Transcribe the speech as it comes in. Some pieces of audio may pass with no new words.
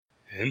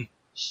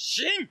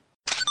Shin!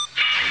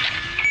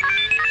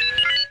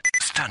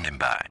 Standing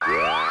by.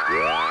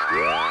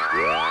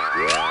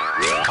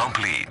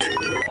 Complete.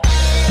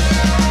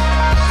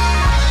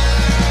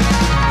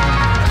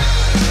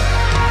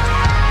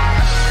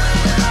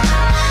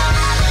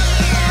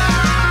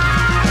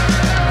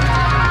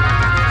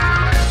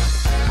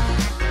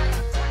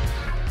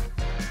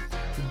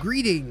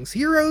 Greetings,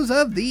 heroes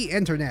of the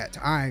internet.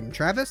 I'm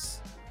Travis.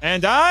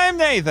 And I'm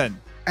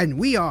Nathan. And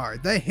we are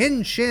the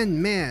Henshin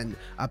Men,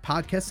 a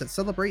podcast that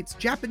celebrates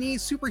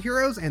Japanese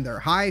superheroes and their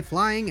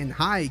high-flying and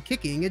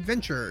high-kicking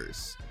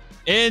adventures.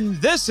 In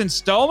this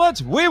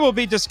installment, we will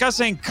be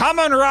discussing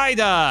Kamen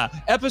Rider,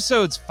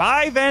 episodes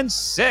 5 and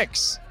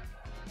 6.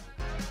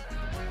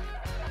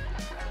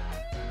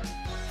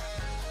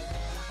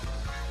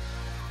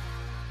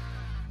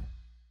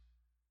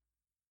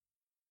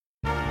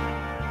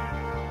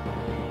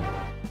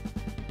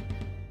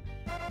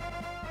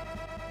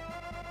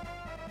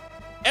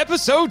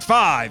 Episode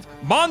 5,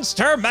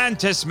 Monster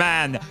Mantis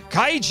Man,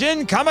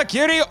 Kaijin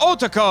Kamakiri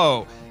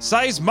Otoko.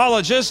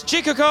 Seismologist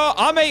Chikuko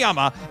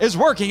Ameyama is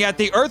working at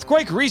the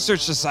Earthquake Research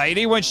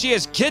Society when she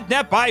is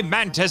kidnapped by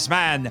Mantis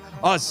Man.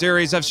 A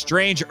series of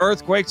strange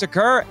earthquakes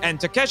occur, and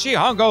Takeshi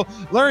Hongo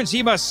learns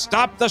he must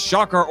stop the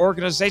Shocker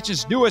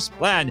organization's newest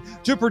plan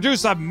to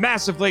produce a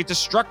massively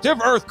destructive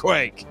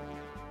earthquake.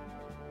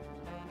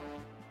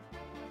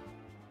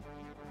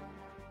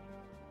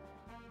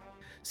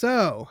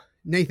 So,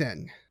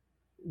 Nathan,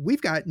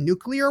 we've got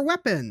nuclear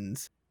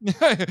weapons.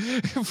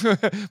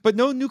 But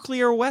no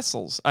nuclear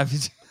vessels.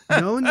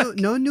 No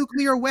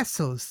nuclear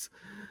vessels.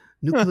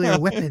 Nuclear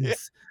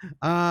weapons.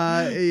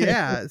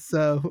 Yeah,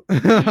 so...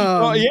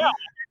 Well, yeah.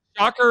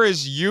 Shocker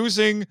is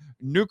using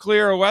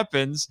nuclear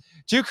weapons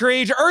to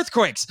create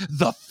earthquakes.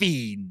 The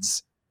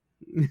Fiends.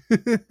 I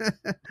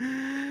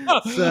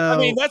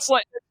mean,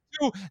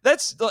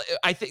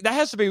 I think that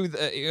has to be,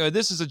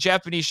 this is a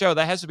Japanese show.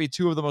 That has to be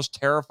two of the most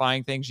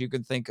terrifying things you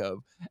can think of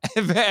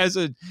as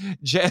a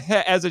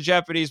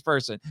Japanese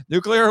person: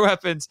 nuclear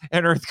weapons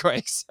and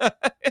earthquakes.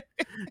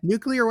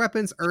 Nuclear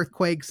weapons,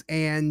 earthquakes,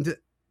 and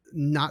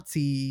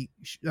Nazi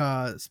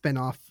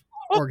spinoff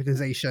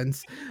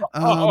organizations.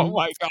 Oh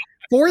my god!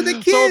 For the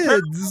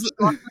kids.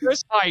 So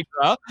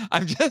Hydra.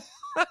 I'm just.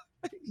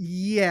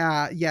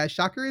 Yeah.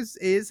 Shocker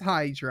is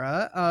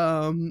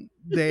Hydra.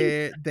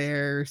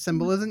 Their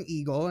symbol is an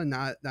eagle and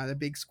not a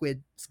big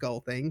squid skull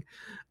thing.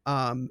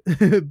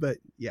 But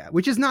yeah,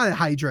 which is not a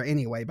Hydra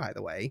anyway, by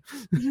the way.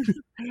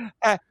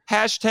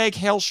 Hashtag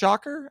Hail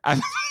Shocker.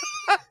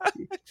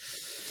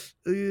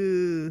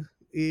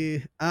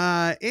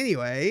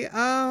 Anyway,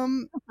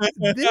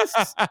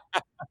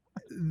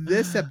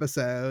 this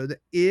episode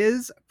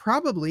is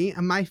probably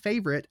my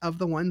favorite of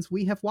the ones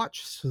we have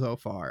watched so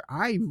far.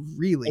 I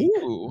really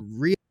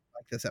like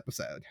this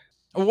episode.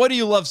 What do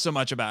you love so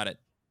much about it?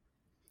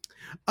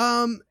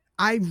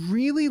 I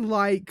really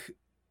like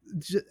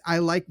the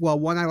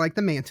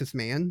Mantis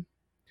Man.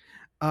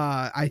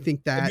 I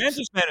think that the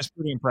Mantis Man is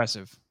pretty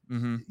impressive.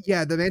 Mm-hmm.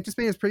 Yeah, the Mantis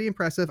Man is pretty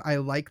impressive. I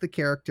like the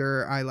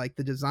character. I like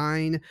the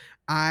design.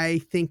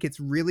 I think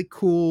it's really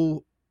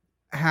cool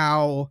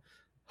how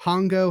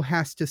Hongo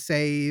has to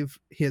save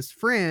his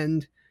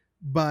friend,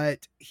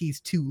 but he's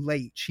too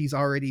late. She's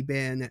already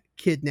been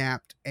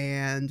kidnapped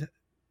and,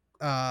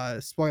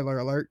 spoiler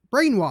alert,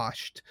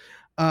 brainwashed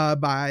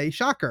by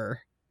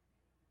Shocker.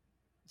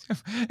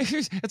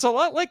 It's a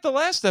lot like the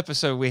last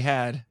episode we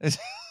had.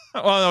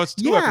 Well, no, it's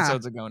two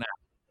episodes ago now.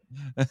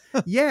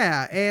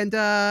 Yeah, and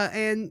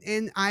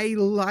I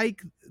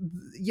like,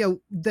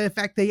 the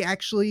fact they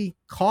actually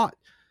caught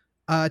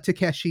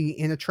Takeshi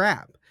in a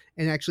trap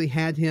and actually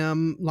had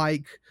him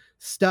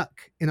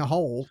stuck in a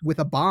hole with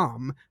a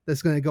bomb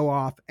that's going to go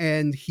off,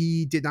 and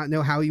he did not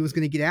know how he was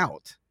going to get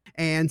out,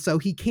 and so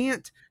he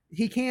can't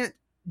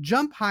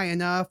jump high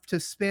enough to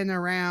spin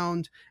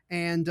around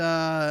and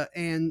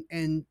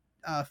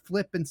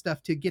flip and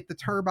stuff to get the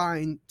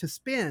turbine to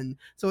spin.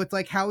 So it's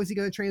like, how is he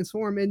going to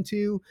transform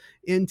into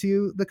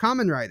the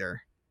Kamen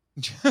Rider?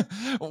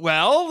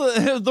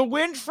 Well, the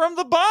wind from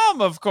the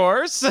bomb, of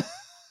course.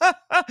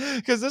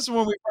 Because this is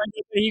when we find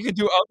out that he could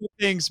do other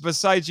things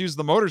besides use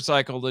the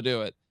motorcycle to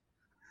do it.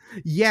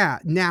 Yeah.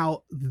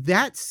 Now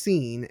that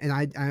scene, and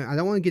I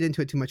don't want to get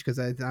into it too much because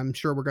I'm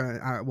sure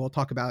we'll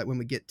talk about it when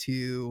we get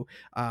to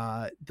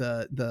our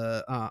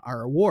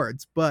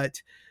awards.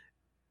 But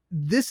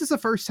this is the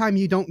first time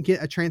you don't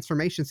get a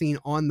transformation scene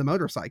on the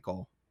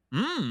motorcycle.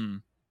 He's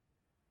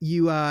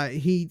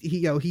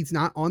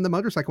not on the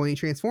motorcycle when he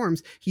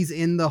transforms. He's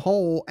in the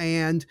hole.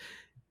 And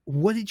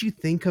what did you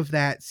think of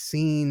that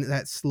scene?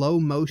 That slow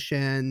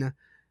motion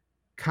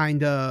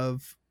kind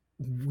of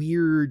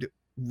weird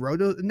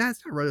it's not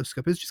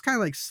rotoscope. It's just kind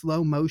of like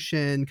slow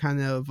motion kind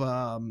of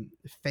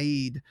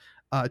fade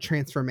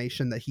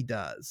transformation that he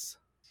does.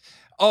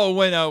 Oh,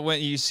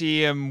 when you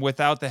see him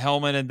without the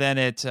helmet and then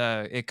it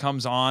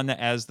comes on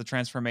as the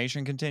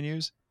transformation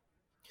continues?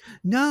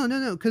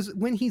 No. Because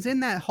when he's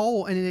in that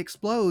hole and it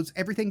explodes,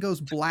 everything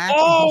goes black.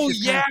 Oh,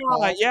 yeah.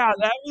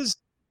 That was...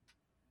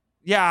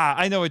 Yeah,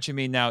 I know what you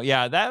mean now.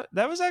 Yeah, that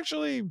was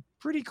actually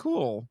pretty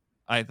cool,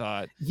 I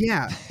thought.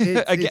 Yeah,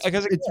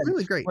 Because it's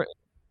really great.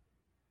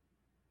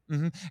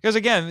 Because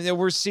again,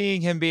 we're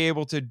seeing him be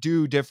able to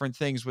do different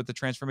things with the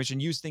transformation,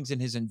 use things in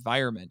his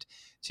environment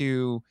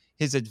to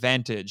his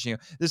advantage.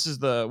 This is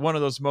one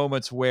of those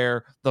moments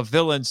where the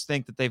villains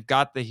think that they've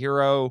got the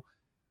hero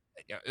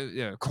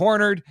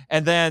cornered,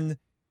 and then,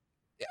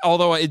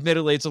 although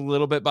admittedly it's a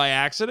little bit by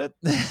accident,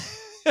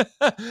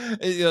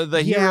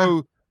 the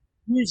hero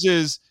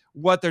uses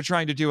what they're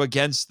trying to do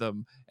against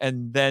them,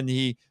 and then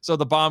so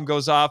the bomb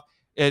goes off.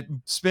 It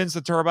spins the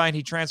turbine,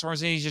 he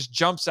transforms, and he just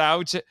jumps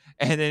out,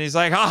 and then he's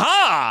like,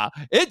 aha,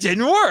 it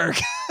didn't work.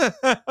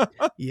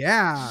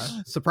 Yeah,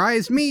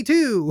 surprised me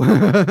too.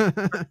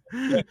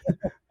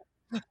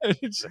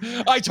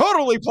 I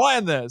totally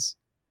planned this.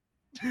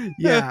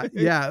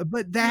 Yeah,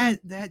 but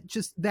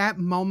that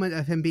moment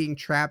of him being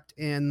trapped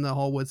in the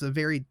hole was a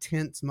very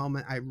tense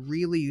moment. I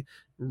really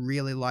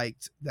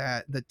liked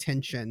the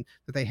tension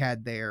that they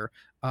had there,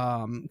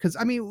 because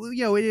I mean,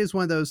 it is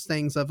one of those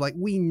things of like,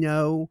 we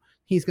know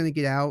he's going to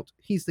get out,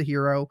 he's the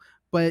hero,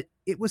 but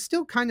it was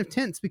still kind of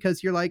tense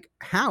because you're like,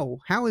 how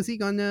is he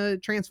going to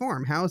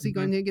transform, how is he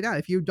going to get out?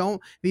 If you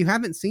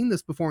haven't seen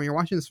this before and you're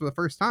watching this for the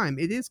first time,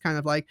 it is kind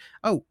of like,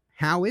 oh,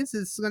 how is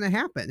this going to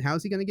happen? How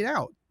is he going to get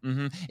out?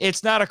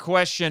 It's not a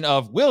question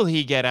of will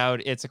he get out,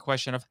 it's a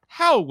question of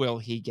how will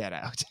he get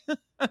out.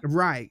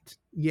 Right.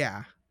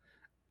 Yeah.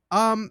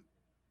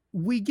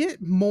 We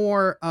get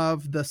more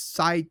of the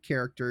side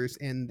characters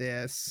in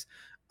this.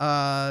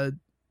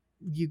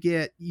 You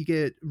get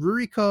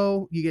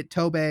Ruriko, you get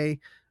Tobei,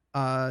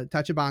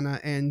 Tachibana,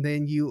 and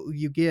then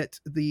you get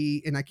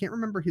and I can't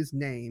remember his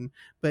name,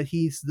 but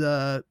he's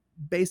the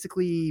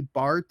basically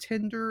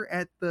bartender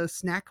at the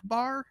snack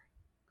bar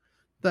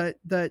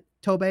that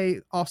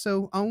Tobei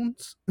also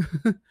owns.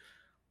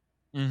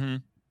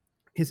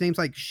 His name's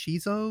like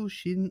Shinzo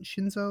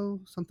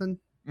something.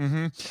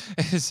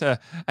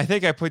 I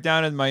think I put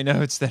down in my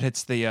notes that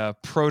it's the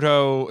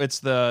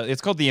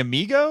it's called the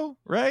Amigo,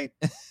 right?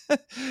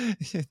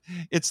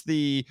 It's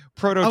the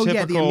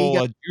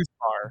prototypical juice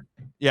bar.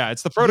 Yeah,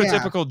 it's the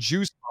prototypical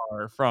juice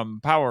bar from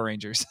Power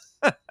Rangers.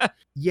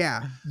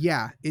 Yeah,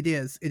 it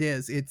is.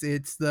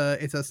 It's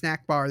a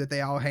snack bar that they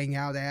all hang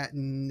out at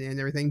and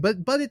everything. But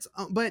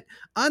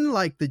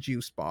unlike the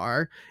juice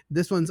bar,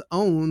 this one's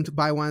owned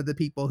by one of the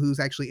people who's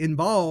actually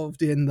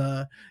involved in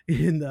the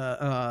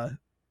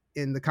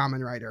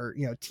Kamen Rider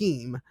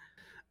team.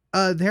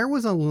 There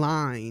was a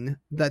line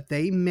that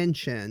they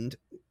mentioned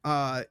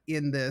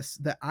in this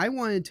that I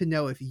wanted to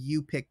know if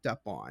you picked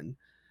up on.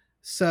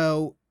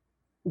 So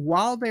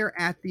while they're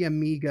at the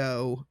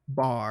Amigo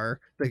bar,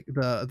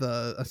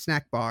 the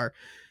snack bar,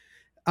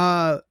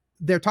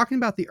 they're talking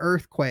about the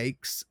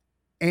earthquakes,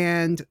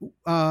 and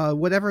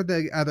whatever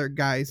the other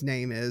guy's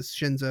name is,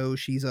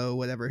 Shizo,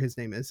 whatever his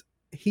name is,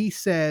 he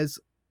says,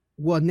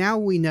 well, now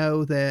we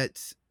know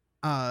that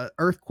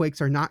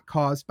earthquakes are not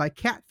caused by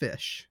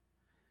catfish.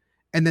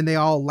 And then they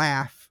all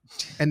laugh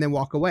and then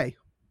walk away.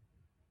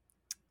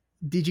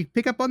 Did you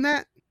pick up on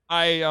that?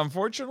 I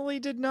unfortunately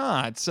did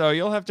not, so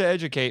you'll have to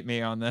educate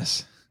me on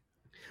this.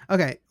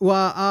 Okay,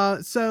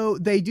 well, so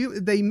they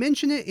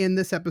mention it in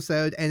this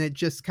episode, and it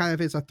just kind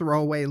of is a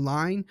throwaway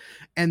line,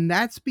 and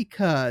that's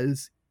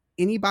because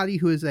anybody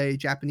who is a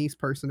Japanese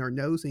person or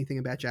knows anything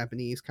about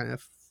Japanese kind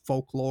of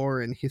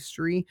folklore and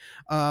history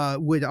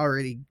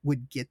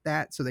would get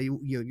that, so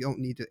you don't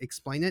need to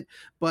explain it.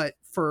 But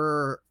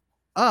for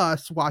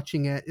us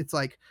watching it, it's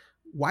like,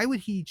 why would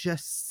he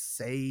just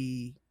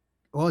say,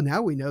 well,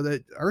 now we know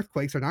that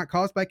earthquakes are not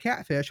caused by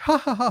catfish. Ha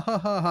ha ha ha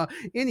ha ha.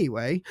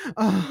 Anyway,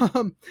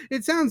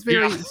 it sounds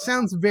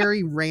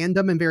very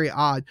random and very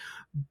odd.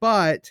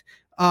 But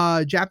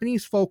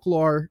Japanese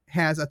folklore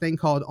has a thing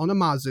called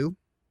onamazu,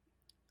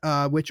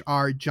 which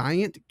are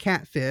giant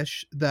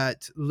catfish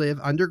that live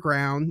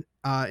underground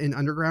in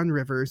underground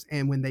rivers,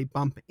 and when they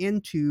bump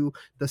into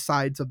the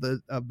sides of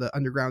the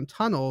underground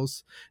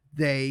tunnels,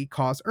 they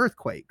cause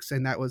earthquakes,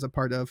 and that was a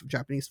part of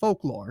Japanese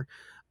folklore.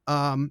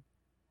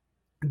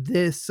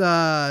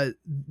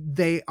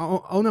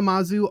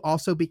 Onamazu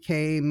also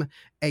became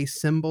a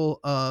symbol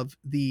of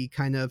the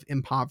kind of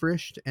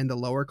impoverished and the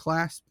lower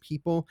class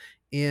people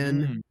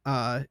in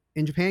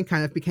Japan.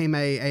 Kind of became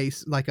a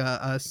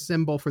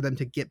symbol for them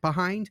to get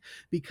behind,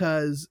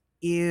 because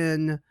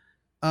in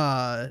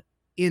the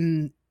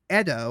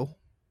Edo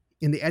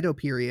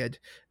period,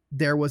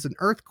 there was an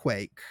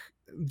earthquake,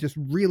 just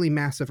really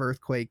massive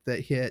earthquake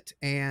that hit,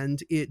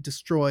 and it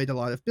destroyed a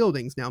lot of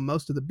buildings. Now,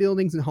 most of the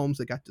buildings and homes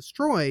that got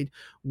destroyed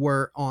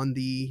were on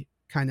the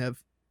kind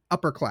of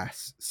upper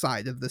class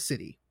side of the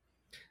city,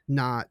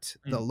 not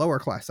the lower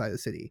class side of the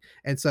city.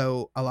 And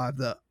so a lot of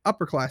the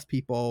upper class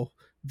people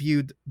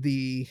viewed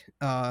the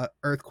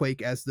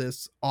earthquake as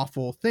this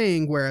awful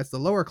thing, whereas the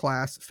lower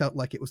class felt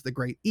like it was the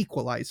great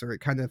equalizer.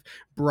 It kind of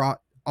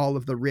brought all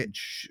of the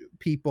rich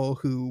people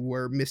who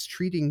were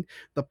mistreating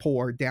the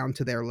poor down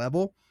to their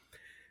level.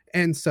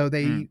 And so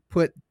they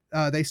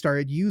they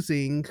started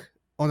using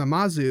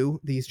onamazu,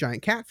 these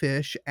giant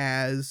catfish,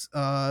 as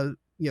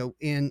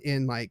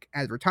in like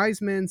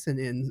advertisements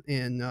and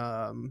in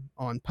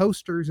on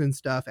posters and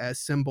stuff as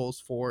symbols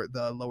for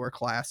the lower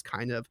class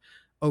kind of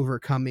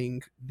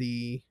overcoming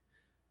the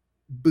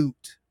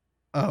boot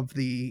of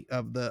the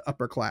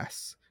upper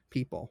class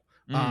people.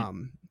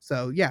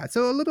 So yeah,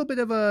 so a little bit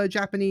of a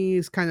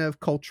Japanese kind of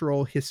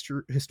cultural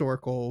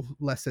historical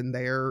lesson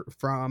there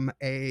from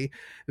a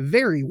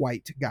very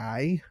white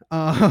guy,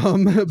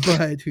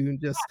 but who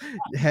just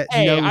Hey,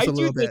 knows a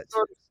little bit.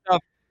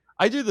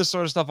 I do this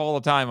sort of stuff all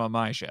the time on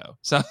my show.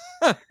 So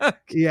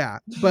yeah,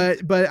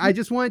 but I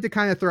just wanted to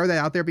kind of throw that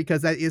out there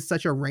because that is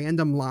such a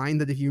random line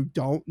that if you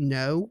don't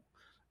know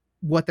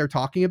what they're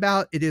talking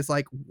about, it is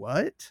like,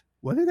 what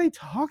are they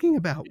talking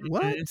about?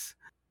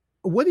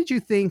 What did you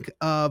think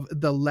of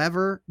the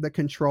lever that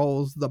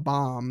controls the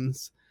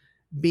bombs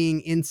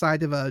being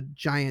inside of a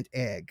giant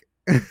egg?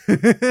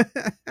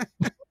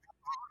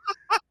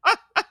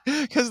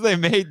 Because they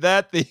made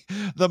that the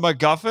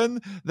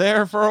MacGuffin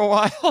there for a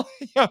while.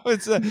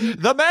 It's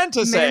the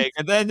mantis egg,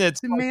 and then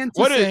it's like,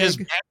 what is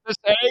mantis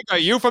egg a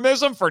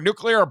euphemism for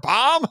nuclear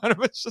bomb?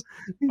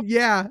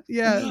 Yeah,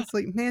 it's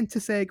like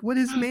mantis egg. What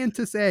is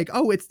mantis egg?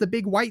 Oh, it's the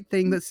big white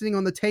thing that's sitting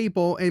on the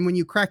table, and when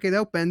you crack it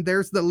open,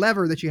 there's the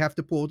lever that you have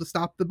to pull to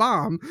stop the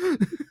bomb.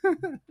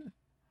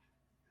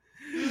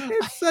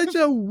 It's such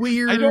a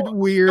weird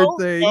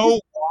thing.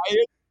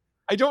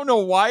 I don't know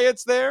why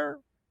it's there,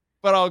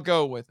 but I'll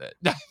go with it.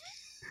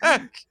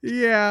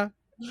 Yeah.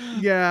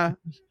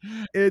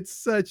 It's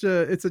such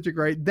a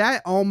great,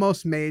 that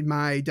almost made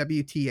my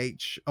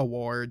WTH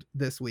award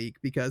this week,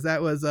 because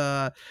that was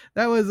a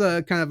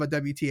kind of a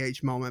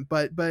WTH moment,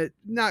 but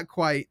not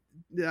quite.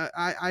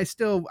 I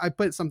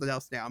put something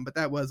else down, but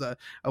that was a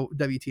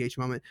WTH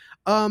moment.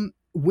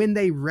 When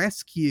they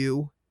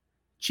rescue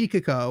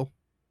Chikako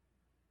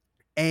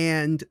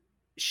and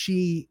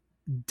she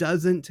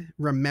doesn't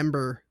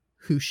remember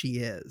who she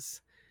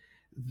is.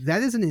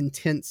 That is an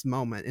intense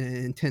moment and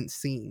an intense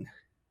scene.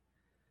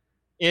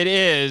 It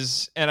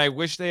is, and I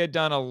wish they had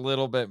done a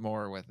little bit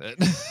more with it.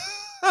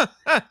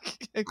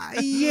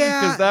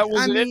 Yeah, because that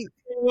was a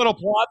little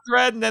plot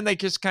thread, and then they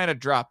just kind of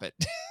drop it.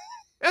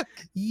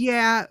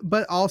 Yeah,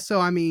 but also,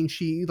 I mean,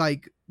 she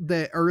like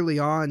early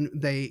on,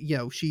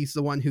 she's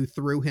the one who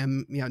threw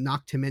him,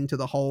 knocked him into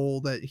the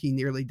hole that he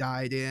nearly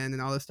died in,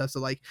 and all this stuff. So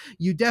like,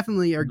 you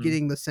definitely are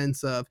getting the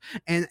sense of,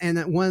 and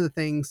one of the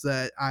things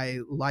that I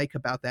like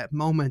about that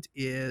moment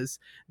is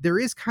there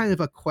is kind of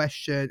a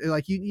question,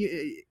 like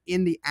you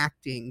in the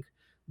acting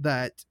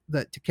that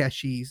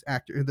Takeshi's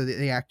actor,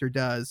 the actor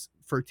does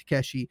for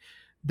Takeshi.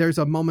 There's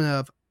a moment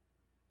of,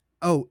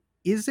 oh,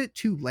 is it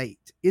too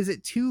late? Is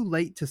it too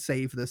late to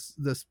save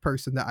this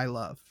person that I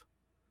love?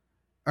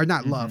 Or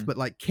not love, but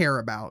like care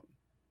about.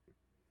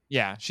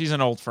 Yeah, she's an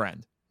old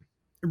friend.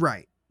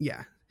 Right.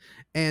 Yeah.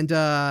 And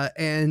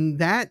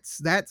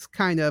that's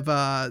kind of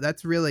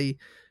that's really,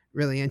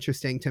 really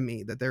interesting to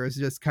me, that there was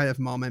this kind of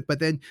moment. But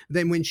then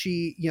when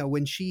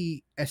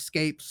she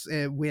escapes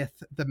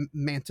with the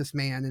Mantis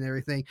Man and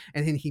everything,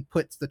 and then he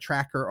puts the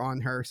tracker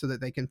on her so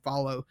that he can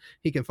follow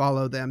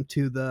them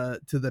to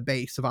the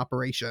base of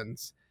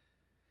operations.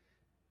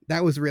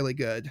 That was really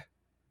good.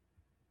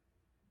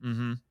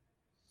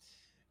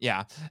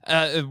 Yeah.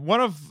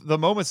 One of the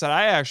moments that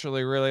I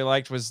actually really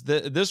liked was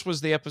this was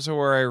the episode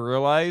where I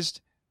realized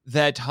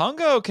that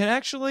Hongo can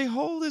actually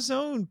hold his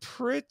own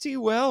pretty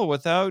well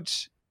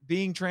without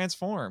being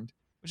transformed,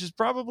 which is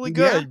probably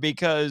good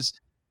because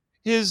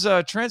his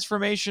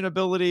transformation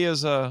ability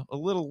is a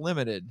little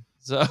limited.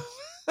 So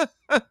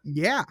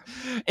yeah.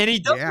 And he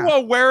does it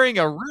while wearing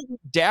a really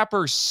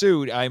dapper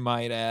suit, I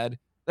might add.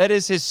 That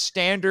is his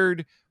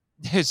standard,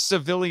 his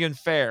civilian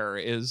fare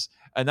is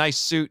a nice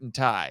suit and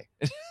tie.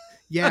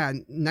 Yeah,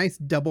 nice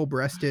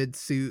double-breasted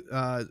suit,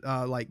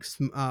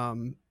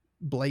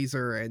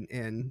 blazer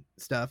and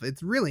stuff.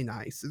 It's really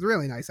nice. It's a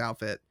really nice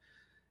outfit,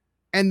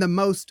 and the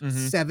most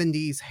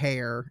 70s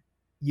hair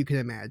you can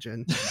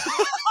imagine.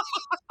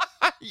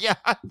 Yeah,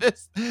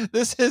 this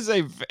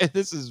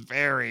is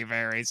very,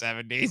 very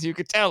 70s. You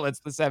could tell it's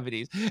the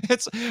 70s.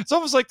 It's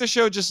almost like the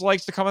show just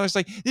likes to come on. It's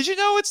like, did you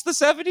know it's the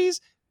 70s?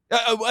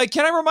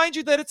 Can I remind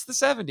you that it's the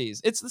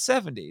 70s? It's the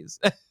 70s.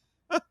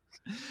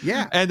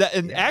 Yeah. And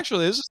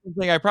actually, this is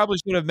something I probably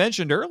should have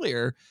mentioned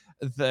earlier,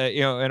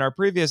 in our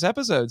previous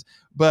episodes.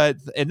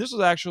 And this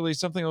was actually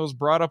something that was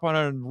brought up on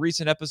a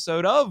recent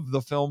episode of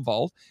the Film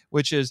Vault,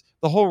 which is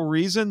the whole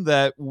reason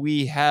that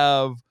we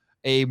have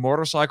a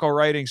motorcycle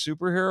riding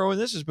superhero.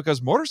 And this is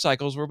because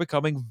motorcycles were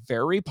becoming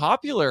very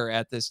popular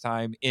at this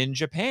time in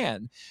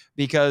Japan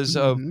because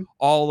of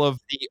all of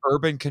the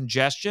urban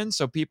congestion.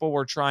 So people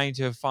were trying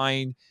to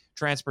find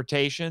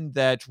transportation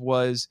that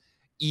was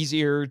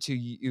easier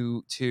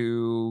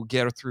to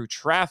get through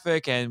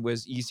traffic and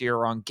was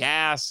easier on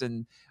gas,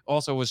 and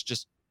also was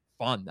just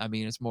fun. I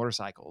mean, it's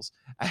motorcycles.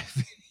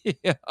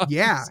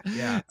 Yeah.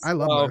 I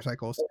love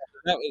motorcycles.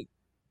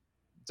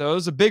 So it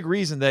was a big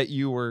reason that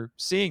you were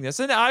seeing this.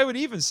 And I would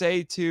even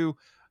say to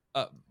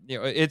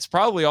it's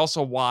probably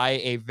also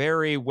why a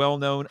very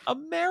well-known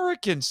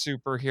American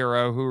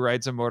superhero who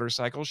rides a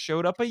motorcycle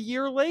showed up a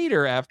year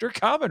later after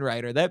Kamen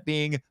Rider, that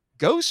being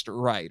Ghost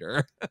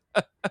Rider.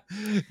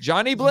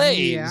 Johnny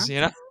Blaze,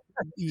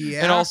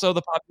 Yeah. and also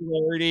the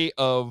popularity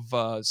of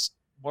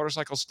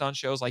motorcycle stunt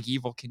shows like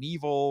Evel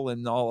Knievel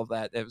and all of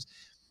that. It was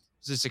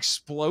this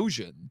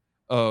explosion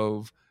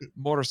of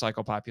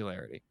motorcycle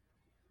popularity.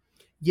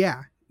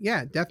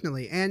 Yeah,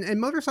 definitely.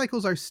 And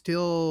motorcycles are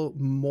still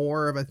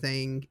more of a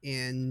thing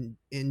in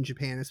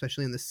Japan,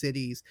 especially in the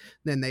cities,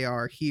 than they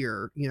are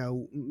here.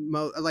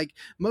 Like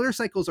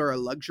motorcycles are a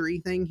luxury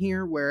thing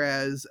here,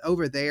 whereas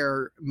over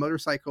there,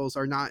 motorcycles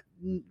are not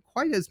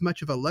quite as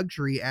much of a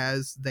luxury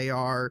as they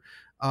are.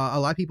 A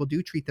lot of people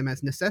do treat them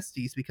as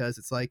necessities because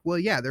it's like, well,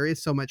 yeah, there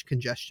is so much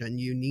congestion.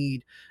 You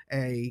need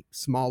a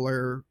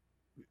smaller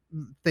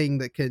thing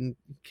that can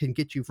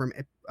get you from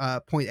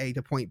point A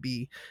to point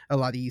B a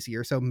lot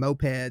easier. So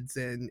mopeds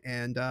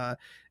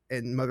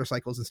and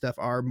motorcycles and stuff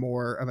are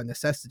more of a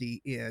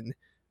necessity in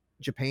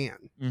Japan,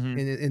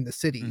 in the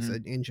cities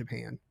in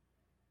Japan.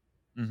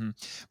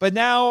 But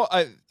now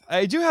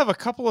I do have a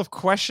couple of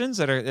questions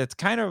that's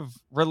kind of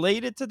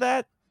related to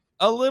that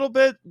a little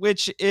bit,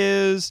 which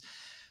is,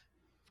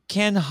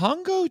 can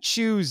Hongo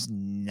choose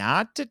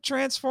not to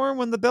transform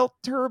when the belt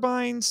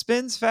turbine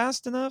spins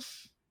fast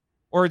enough?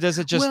 Or does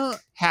it just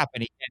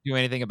happen? He can't do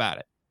anything about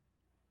it.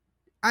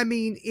 I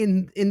mean,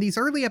 in these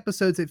early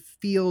episodes, it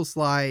feels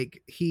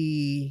like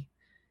he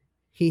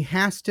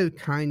has to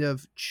kind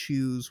of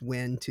choose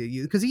when to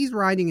use, because he's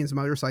riding his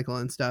motorcycle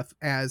and stuff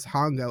as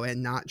Hongo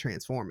and not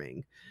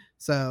transforming.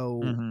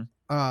 So,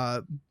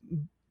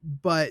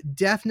 but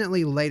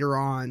definitely later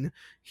on,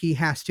 he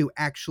has to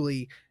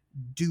actually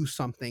do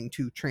something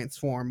to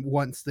transform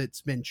once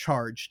it's been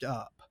charged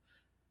up.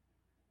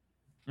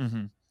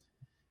 And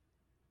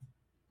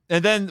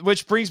then,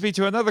 which brings me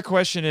to another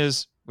question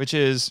which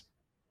is,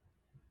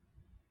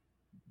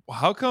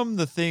 how come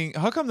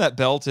that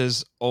belt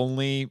is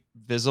only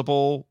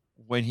visible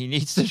when he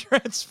needs to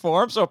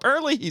transform? So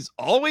apparently he's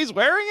always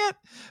wearing it,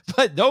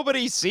 but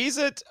nobody sees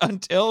it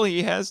until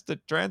he has to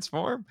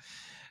transform.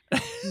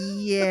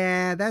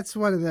 Yeah, that's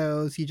one of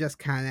those you just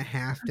kind of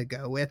have to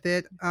go with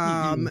it.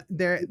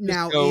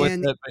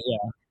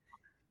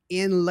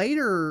 In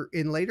later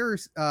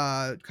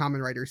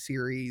Kamen Rider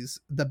series,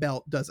 the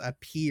belt does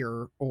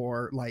appear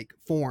or like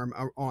form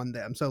on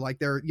them. So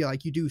like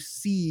like you do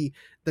see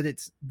that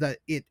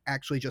it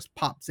actually just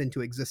pops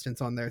into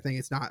existence on their thing.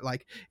 It's not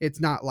like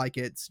it's not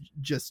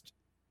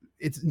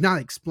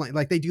explained.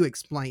 Like they do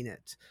explain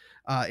it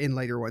in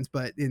later ones,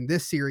 but in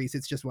this series,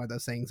 it's just one of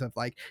those things of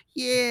like,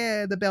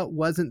 yeah, the belt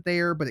wasn't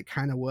there, but it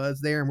kind of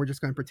was there, and we're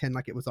just going to pretend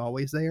like it was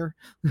always there.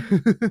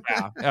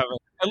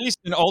 At least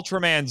in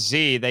Ultraman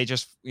Z, they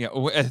just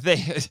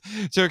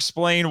to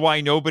explain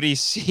why nobody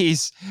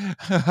sees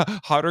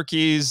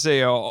Haruki's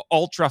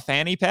Ultra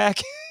fanny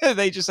pack.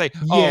 They just say,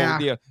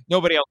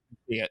 nobody else can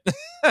see it.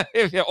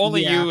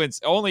 Only you and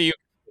only you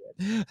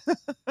can see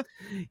it.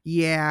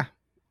 Yeah.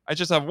 I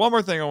just have one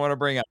more thing I want to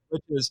bring up,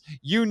 which is,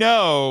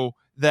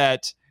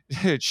 that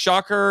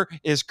Shocker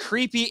is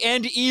creepy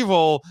and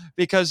evil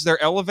because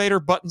their elevator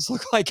buttons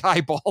look like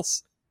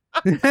eyeballs.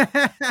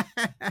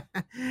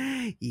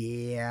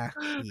 Yeah.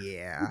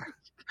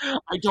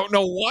 I don't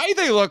know why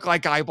they look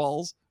like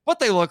eyeballs, but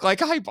they look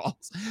like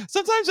eyeballs.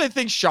 Sometimes I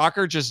think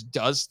Shocker just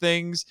does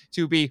things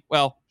to be,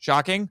 well,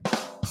 shocking.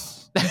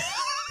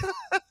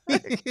 They're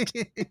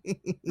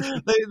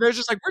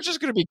just like, we're just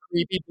going to be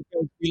creepy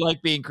because we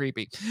like being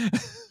creepy.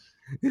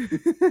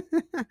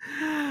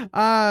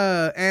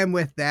 And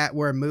with that,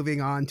 we're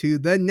moving on to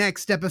the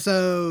next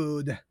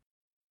episode.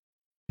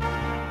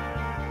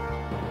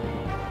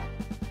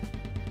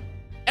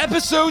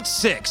 Episode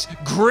 6,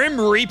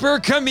 Grim Reaper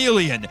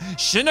Chameleon,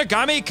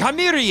 Shinigami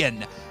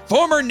Kamirian.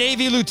 Former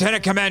Navy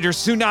Lieutenant Commander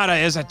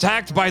Tsunade is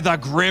attacked by the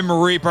Grim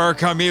Reaper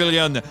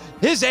Chameleon.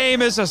 His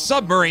aim is a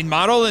submarine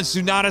model in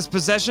Tsunade's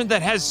possession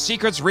that has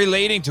secrets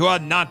relating to a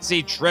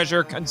Nazi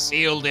treasure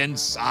concealed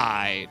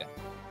inside.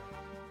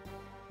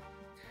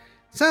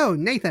 So,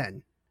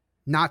 Nathan,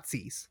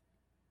 Nazis.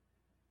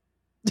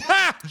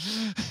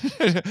 Nazis.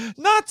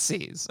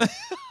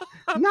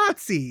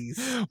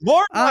 Nazis.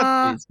 More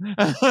Nazis.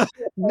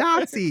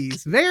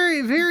 Nazis.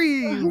 Very,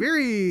 very,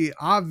 very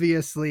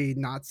obviously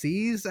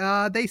Nazis.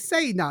 They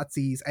say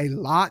Nazis a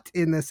lot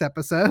in this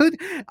episode.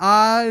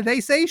 They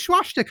say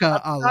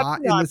swastika a lot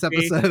in this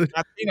episode.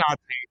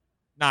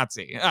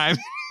 Nazi.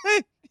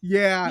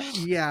 Yeah.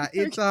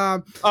 It's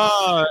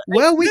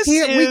well, we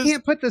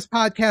can't put this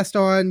podcast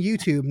on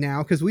YouTube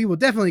now because we will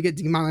definitely get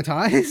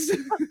demonetized.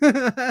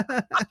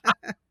 But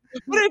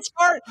it's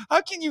hard.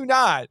 How can you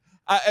not?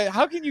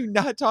 How can you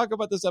not talk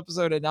about this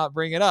episode and not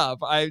bring it up?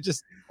 I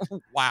just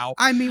wow.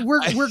 I mean,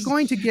 we're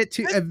going to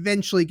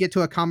eventually get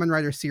to a Kamen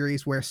Rider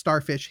series where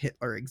Starfish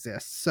Hitler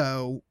exists.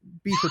 So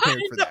be prepared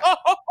for that.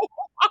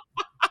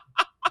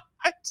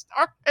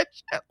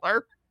 Starfish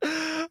Hitler.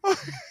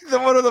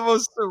 One of the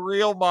most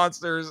surreal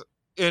monsters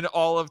in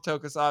all of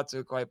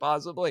Tokusatsu, quite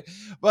possibly.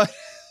 But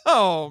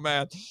oh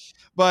man.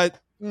 But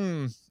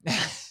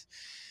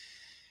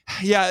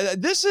Yeah,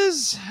 this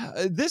is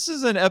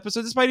an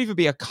episode. This might even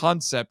be a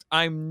concept.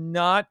 I'm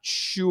not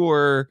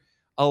sure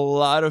a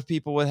lot of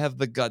people would have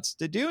the guts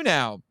to do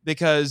now,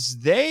 because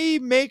they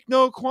make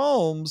no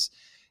qualms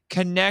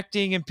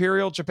connecting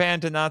Imperial Japan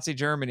to Nazi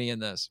Germany in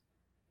this.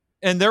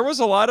 And there was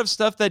a lot of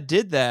stuff that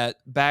did that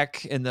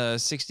back in the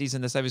 60s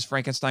and the 70s.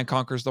 Frankenstein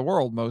Conquers the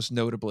World, most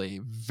notably,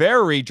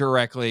 very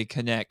directly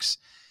connects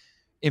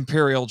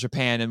Imperial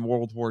Japan in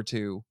World War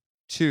II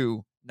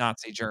to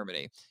Nazi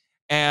Germany.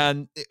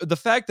 And the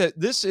fact that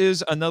this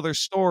is another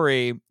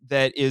story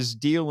that is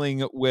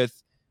dealing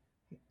with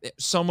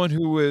someone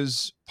who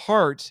was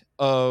part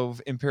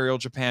of Imperial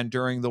Japan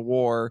during the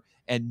war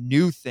and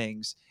knew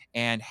things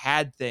and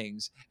had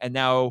things, and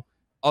now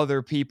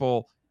other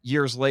people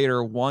years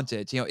later want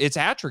it. It's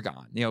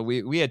Atragon.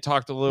 We had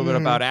talked a little bit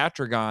about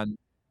Atragon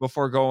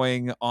before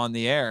going on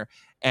the air.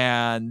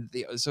 And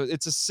so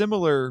it's a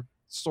similar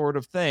sort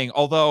of thing.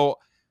 Although,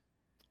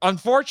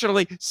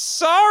 unfortunately,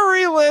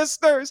 sorry,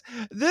 listeners,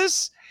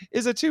 this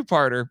is a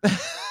two-parter.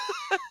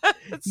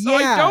 So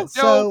I don't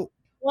know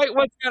quite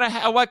what's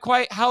gonna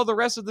quite how the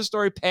rest of the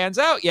story pans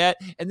out yet,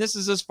 and this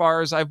is as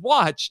far as I've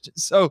watched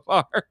so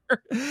far.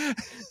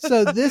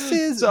 So this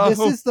is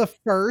the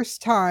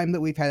first time that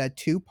we've had a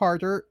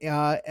two-parter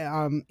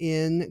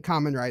in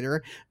Kamen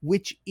Rider,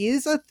 which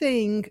is a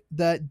thing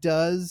that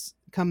does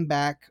come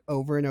back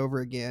over and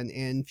over again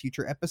in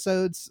future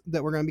episodes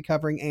that we're going to be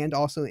covering, and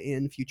also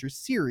in future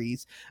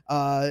series.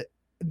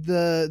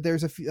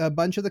 There's a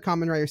bunch of the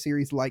Kamen Rider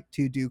series like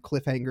to do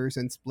cliffhangers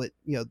and split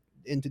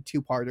into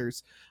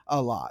two-parters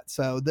a lot.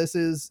 So this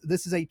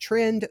is a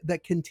trend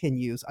that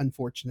continues,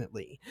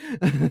 unfortunately.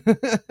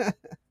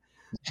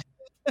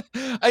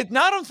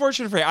 Not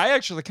unfortunate for you. I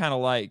actually kind of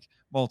like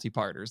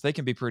multi-parters. They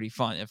can be pretty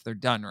fun if they're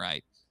done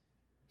right.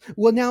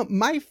 Well, now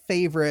my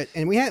favorite,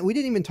 and we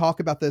didn't even talk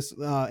about this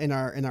in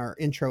our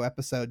intro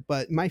episode,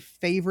 but my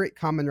favorite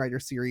Kamen Rider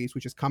series,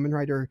 which is Kamen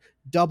Rider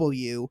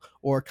W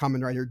or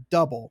Kamen Rider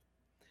Double.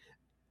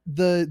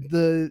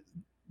 The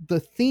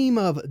theme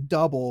of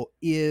Double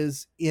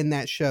is in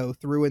that show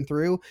through and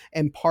through,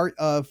 and part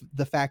of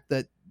the fact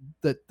that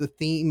the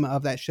theme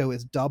of that show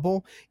is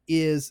double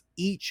is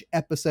each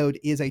episode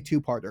is a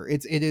two-parter.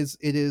 It is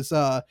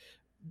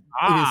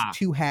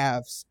two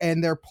halves,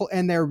 and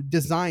they're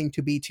designed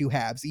to be two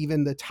halves.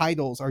 Even the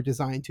titles are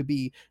designed to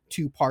be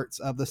two parts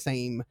of the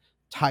same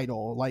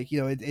title. Like,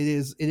 it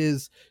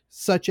is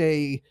such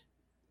a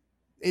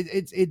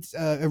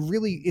it's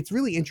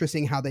really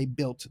interesting how they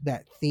built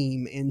that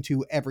theme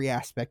into every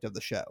aspect of the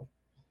show.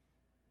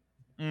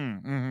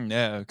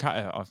 Yeah,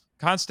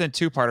 constant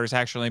two-parters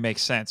actually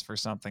makes sense for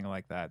something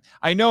like that.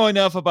 I know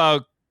enough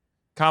about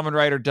Kamen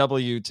Rider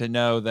W to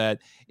know that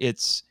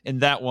it's in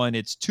that one,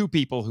 it's two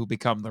people who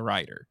become the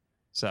rider.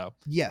 So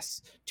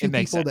yes, two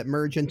people that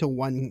merge into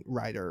one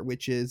rider,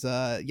 which is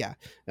so yeah,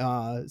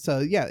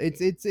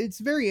 it's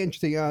very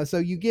interesting. So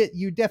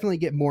you definitely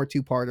get more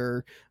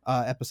two-parter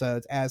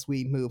episodes as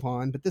we move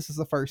on, but this is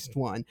the first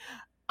one.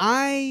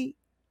 As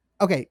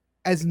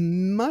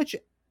much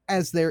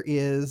as there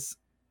is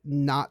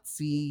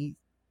Nazi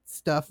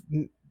stuff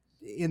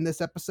in this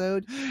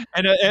episode,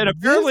 and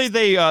apparently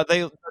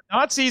the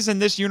Nazis in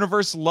this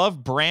universe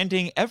love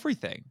branding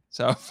everything.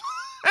 So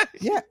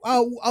yeah.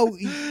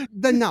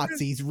 The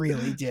Nazis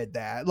really did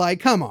that. Like,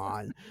 come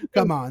on.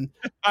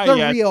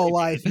 Real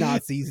life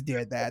Nazis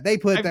did that. They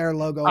put their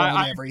logo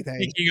on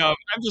everything.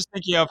 I'm just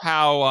thinking of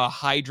how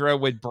Hydra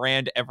would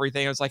brand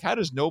everything. It's like, how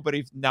does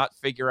nobody not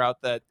figure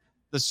out that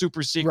the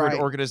super secret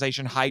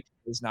organization Hydra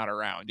is not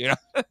around?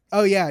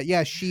 Oh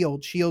yeah.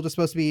 Shield is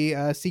supposed to be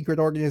a secret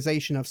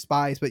organization of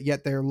spies, but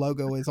yet their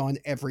logo is on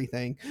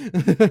everything.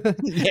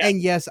 Yeah.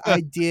 And yes, I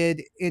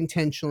did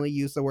intentionally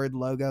use the word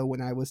logo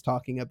when I was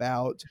talking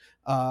about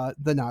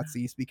the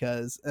Nazis,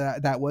 because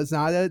that was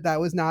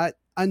not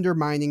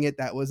undermining it.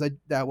 That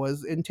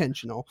was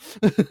intentional.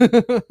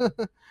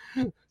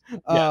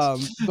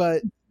 Yes.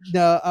 But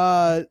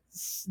no,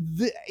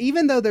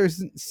 even though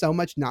there's so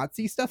much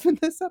Nazi stuff in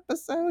this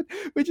episode,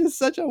 which is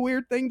such a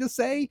weird thing to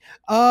say,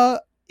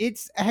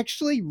 it's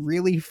actually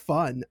really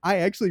fun. I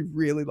actually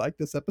really like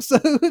this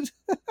episode.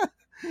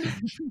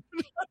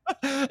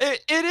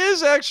 It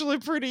is actually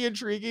pretty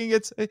intriguing.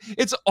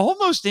 It's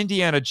almost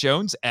Indiana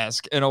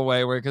Jones-esque in a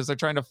way, because they're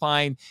trying to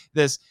find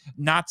this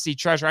Nazi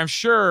treasure. I'm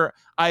sure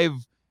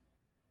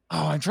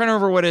I'm trying to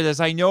remember what it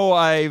is. I know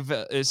I've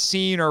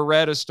seen or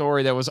read a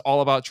story that was all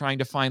about trying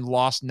to find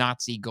lost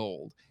Nazi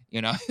gold,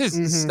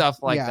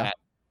 stuff like that.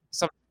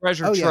 Some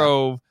treasure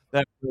trove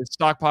that was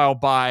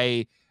stockpiled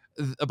by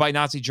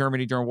Nazi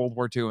Germany during World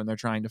War II, and they're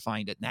trying to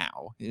find it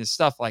now.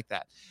 Stuff like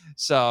that.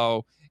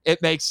 So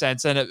it makes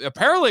sense. And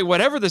apparently,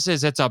 whatever this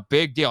is, it's a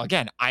big deal.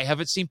 Again, I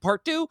haven't seen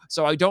part 2,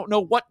 so I don't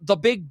know what the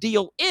big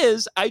deal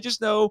is. I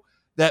just know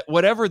that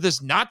whatever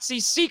this Nazi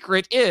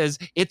secret is,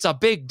 it's a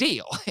big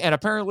deal, and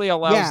apparently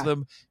allows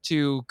them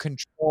to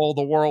control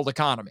the world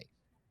economy.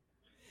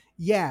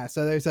 Yeah,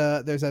 so there's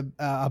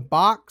a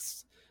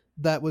box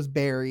that was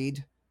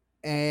buried,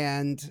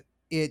 and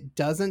it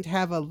doesn't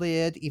have a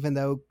lid, even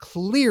though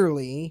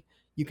clearly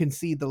you can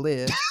see the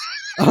lid.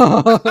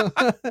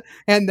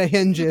 and the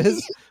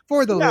hinges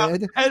for the Yeah,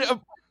 lid.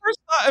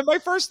 and my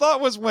first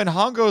thought was when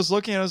Hongo's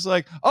looking, I was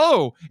like,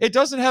 "Oh, it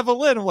doesn't have a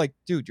lid." I'm like,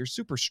 "Dude, you're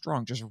super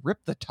strong. Just rip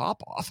the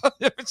top off."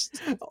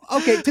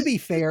 Okay, to be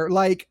fair,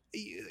 like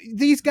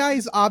these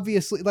guys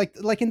obviously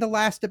like in the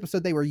last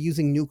episode they were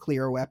using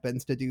nuclear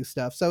weapons to do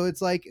stuff. So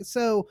it's like,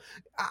 so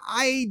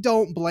I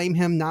don't blame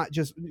him not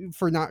just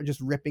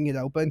ripping it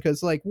open,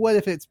 because like what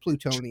if it's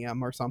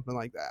plutonium or something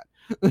like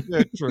that?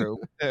 Yeah, true.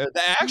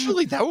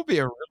 Actually, that would be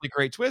a really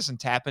great twist and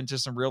tap into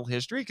some real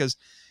history, because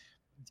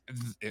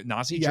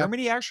Nazi Yeah.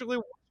 Germany actually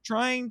was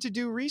trying to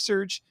do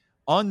research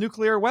on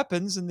nuclear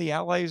weapons, and the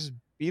Allies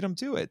beat them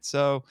to it.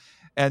 So,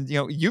 and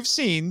you've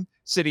seen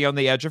City on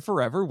the Edge of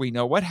Forever. We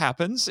know what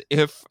happens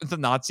if the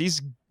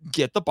Nazis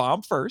get the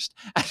bomb first.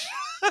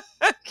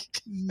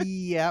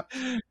 Yep.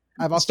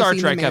 I've also Star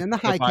seen Trek The Man in the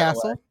High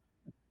Castle.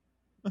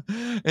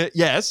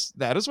 Yes,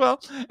 that as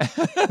well.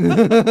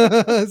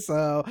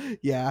 So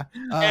yeah,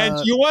 and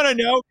you want to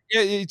know,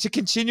 to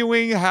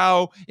continuing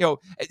how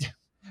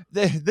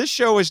this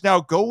show is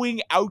now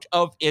going out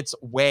of its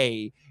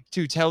way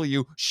to tell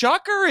you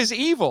Shocker is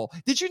evil.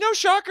 Did you know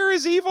Shocker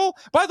is evil?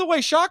 By the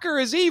way, Shocker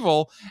is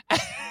evil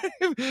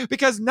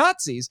because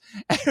Nazis.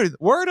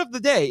 Word of the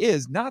day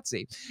is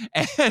Nazi.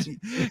 And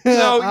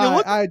so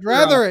I'd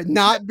rather it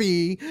not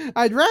be.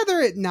 I'd rather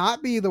it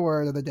not be the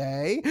word of the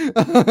day.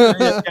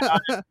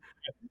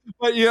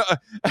 But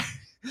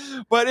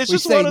but it's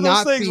just one of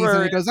those things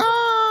where it goes,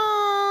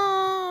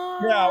 ah!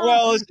 Yeah,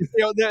 well,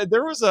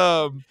 there was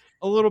a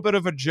little bit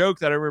of a joke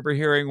that I remember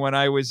hearing when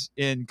I was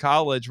in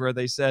college, where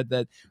they said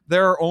that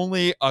there are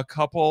only a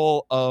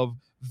couple of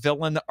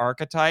villain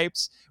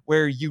archetypes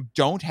where you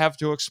don't have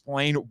to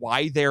explain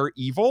why they're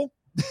evil.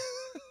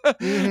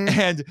 Mm-hmm.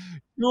 And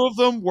two of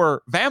them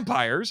were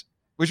vampires,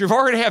 which we've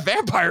already had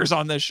vampires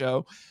on this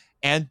show,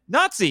 and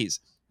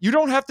Nazis. You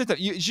don't have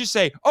to, you just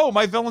say, "Oh,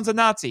 my villain's a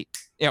Nazi."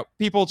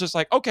 People just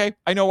like, "Okay,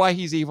 I know why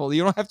he's evil."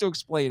 You don't have to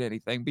explain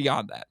anything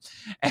beyond that.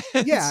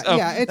 And yeah, so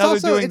yeah. It's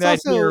also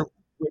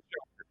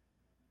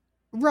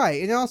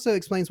right. It also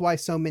explains why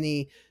so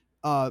many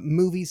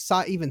movies,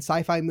 even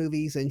sci-fi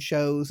movies and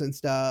shows and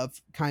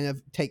stuff, kind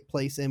of take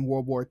place in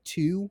World War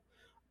II,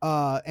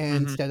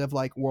 instead of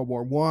like World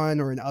War One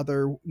or in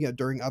other,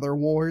 during other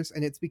wars.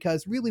 And it's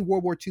because really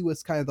World War II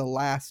was kind of the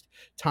last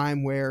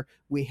time where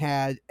we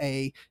had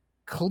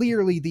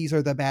clearly these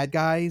are the bad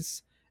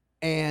guys,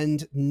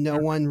 and no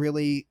one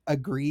really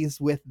agrees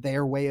with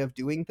their way of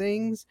doing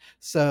things,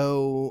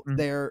 so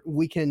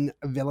we can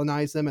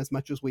villainize them as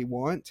much as we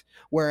want.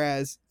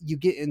 Whereas you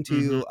get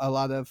into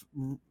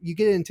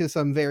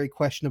some very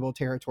questionable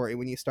territory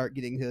when you start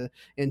getting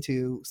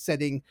into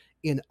setting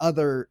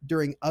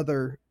during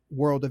other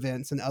world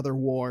events and other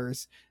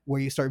wars,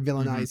 where you start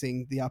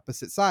villainizing the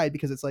opposite side,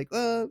 because it's like,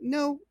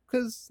 no,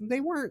 because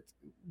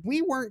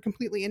we weren't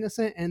completely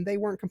innocent and they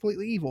weren't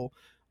completely evil.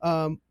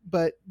 It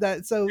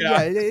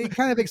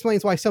kind of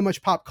explains why so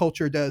much pop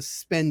culture does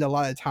spend a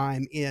lot of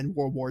time in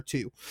World War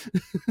II.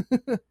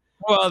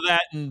 Well,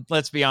 that, and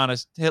let's be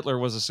honest, Hitler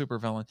was a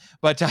supervillain.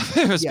 But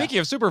speaking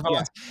of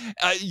supervillains,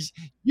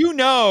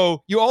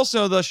 you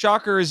also, the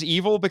Shocker is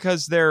evil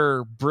because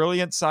they're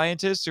brilliant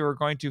scientists who are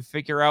going to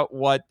figure out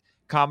what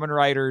Kamen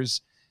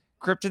Rider's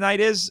kryptonite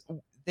is.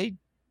 They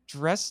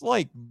dress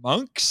like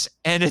monks,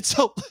 and it's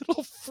a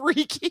little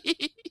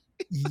freaky.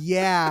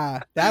 Yeah,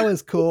 that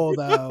was cool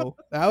though.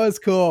 That was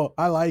cool.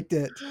 I liked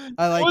it. It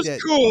was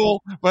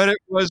cool, but it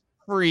was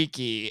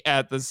freaky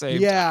at the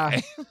same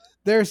time.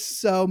 There's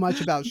so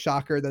much about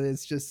Shocker that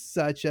is just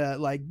such a,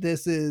 like,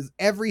 this is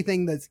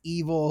everything that's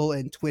evil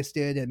and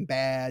twisted and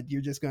bad.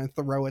 You're just going to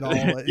throw it all.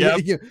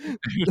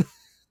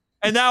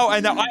 And now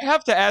I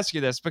have to ask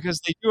you this,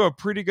 because they do a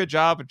pretty good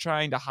job of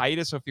trying to hide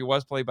it. So if he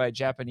was played by a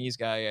Japanese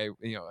guy,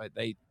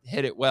 they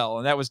hit it well.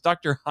 And that was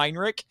Dr.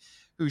 Heinrich,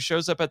 who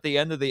shows up at the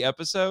end of the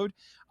episode.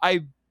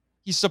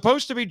 He's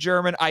supposed to be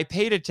German. I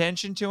paid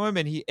attention to him,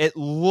 and it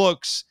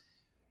looks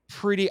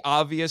pretty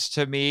obvious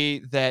to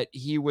me that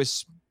he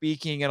was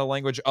speaking in a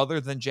language other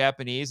than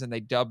Japanese, and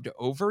they dubbed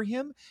over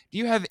him. Do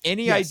you have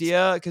any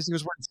idea? Because he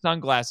was wearing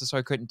sunglasses, so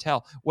I couldn't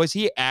tell. Was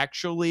he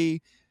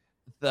actually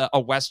a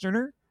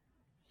Westerner?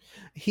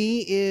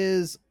 He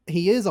is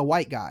a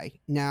white guy.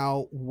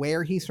 Now,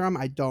 where he's from,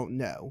 I don't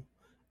know.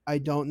 I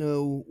don't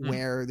know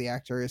where the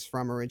actor is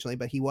from originally,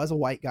 but he was a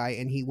white guy,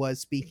 and he was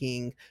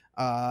speaking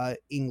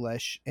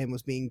English and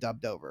was being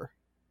dubbed over.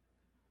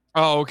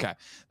 Oh, okay.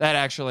 That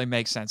actually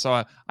makes sense.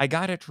 So I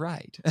got it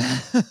right.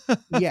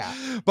 Yeah.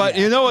 But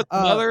you know what?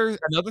 Another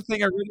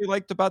thing I really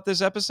liked about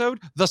this episode,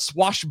 the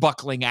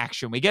swashbuckling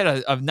action. We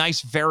get a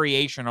nice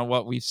variation on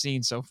what we've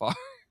seen so far.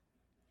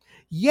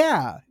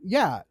 Yeah.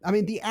 I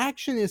mean, the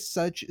action is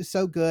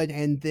so good,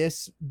 and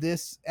this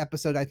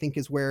episode, I think,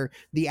 is where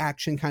the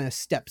action kind of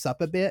steps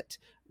up a bit.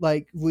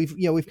 Like we've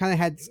kind of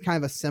had kind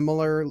of a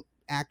similar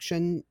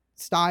action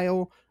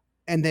style,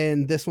 and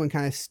then this one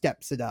kind of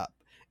steps it up,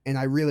 and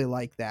I really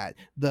like that.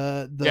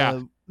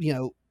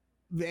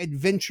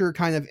 adventure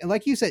kind of,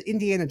 like you said,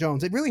 Indiana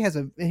Jones. It really has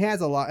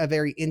a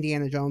very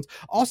Indiana Jones.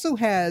 Also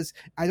has,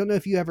 I don't know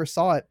if you ever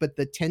saw it, but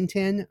the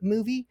Tintin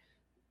movie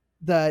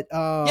that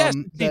Yes, I've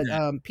seen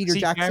that. Peter CGI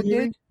Jackson movie?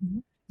 did.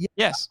 Yeah,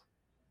 Yes.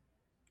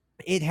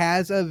 it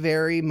has a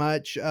very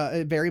much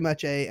a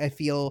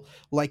feel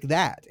like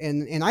that,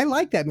 and I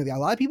like that movie. A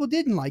lot of people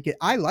didn't like it.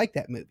 I like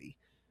that movie.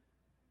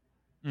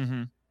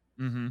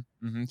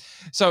 Mm-hmm.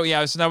 So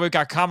now we've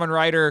got Kamen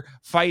Rider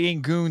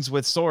fighting goons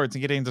with swords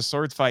and getting into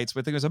sword fights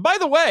with the goons. And by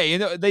the way,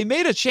 they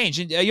made a change,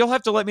 and you'll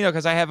have to let me know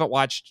because I haven't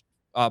watched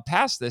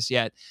past this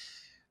yet.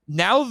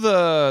 Now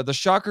the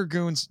Shocker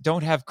goons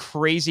don't have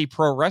crazy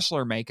pro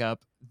wrestler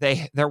makeup.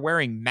 They're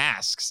wearing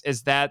masks.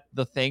 Is that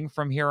the thing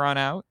from here on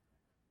out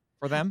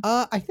for them?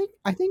 I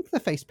think the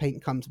face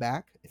paint comes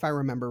back, if I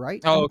remember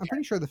right. Oh, I'm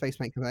pretty sure the face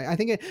paint comes back. I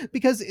think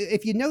because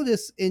if you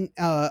notice in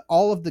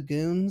all of the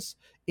goons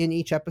in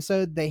each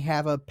episode, they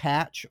have a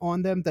patch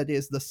on them that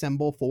is the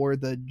symbol for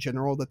the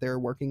general that they're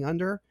working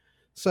under.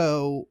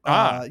 So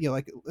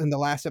like in the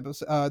last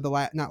episode,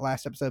 not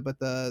last episode, but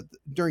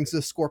during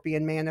the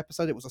Scorpion Man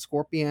episode, it was a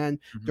scorpion.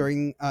 Mm-hmm.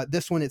 During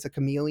this one, it's a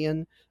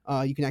chameleon.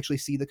 You can actually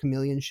see the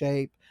chameleon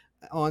shape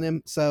on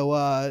him. So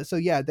I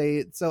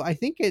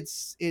think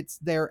it's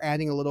they're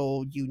adding a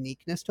little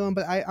uniqueness to him,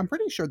 but I'm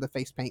pretty sure the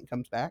face paint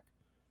comes back.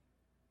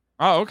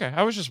 Oh, okay.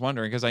 I was just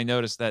wondering because I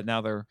noticed that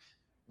now they're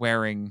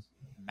wearing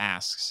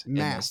masks.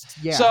 Yeah.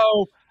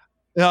 So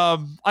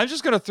I'm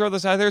just gonna throw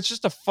this out there. It's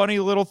just a funny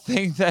little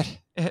thing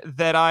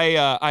that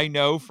I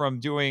know from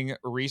doing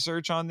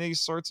research on these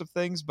sorts of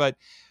things. But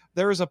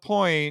there is a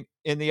point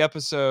in the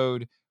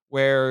episode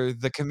where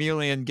the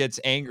chameleon gets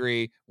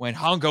angry when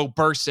Hongo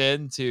bursts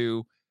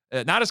into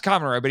not as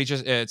Kamen Rider, but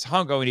it's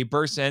Hongo, and he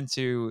bursts in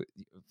to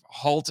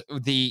halt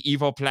the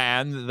evil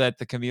plan that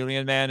the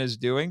Chameleon Man is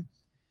doing.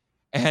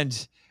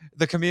 And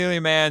the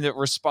Chameleon Man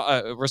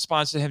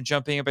responds to him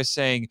jumping in by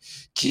saying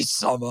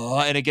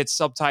 "Kisama," and it gets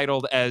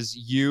subtitled as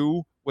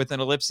 "you" with an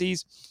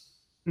ellipses.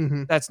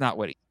 Mm-hmm. That's not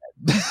what he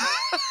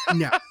said.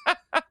 No.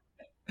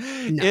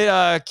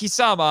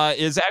 Kisama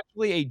is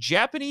actually a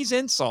Japanese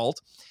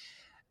insult.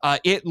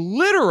 It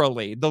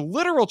literally, the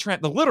literal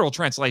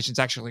translation is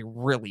actually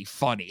really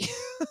funny.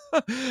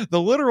 The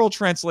literal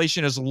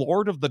translation is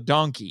 "Lord of the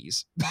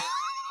Donkeys."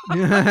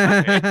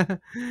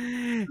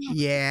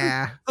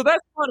 Yeah. So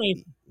that's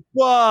funny,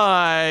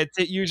 but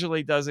it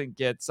usually doesn't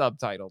get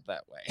subtitled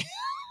that way.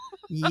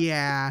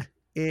 Yeah.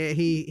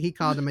 He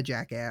called him a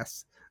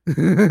jackass.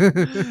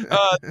 Putting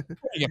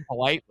it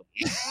politely.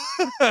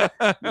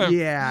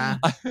 Yeah.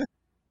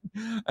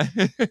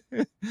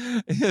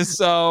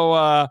 So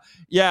I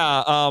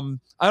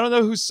don't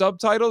know whose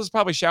subtitles,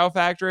 probably Shout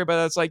Factory, but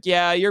that's like,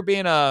 yeah, you're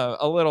being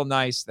a little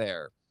nice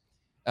there,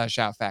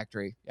 Shout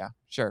Factory. Yeah,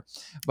 sure.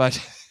 But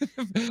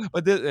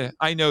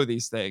I know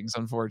these things,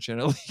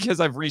 unfortunately, because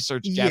I've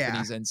researched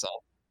Japanese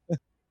insult.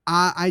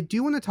 I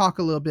do want to talk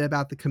a little bit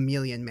about the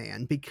Chameleon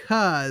Man,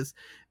 because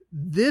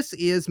this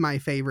is my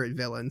favorite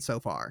villain so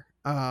far.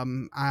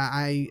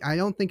 I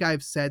don't think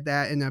I've said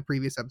that in a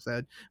previous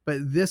episode, but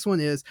this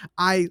one is,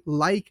 I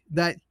like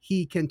that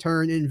he can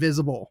turn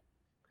invisible.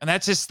 And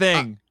that's his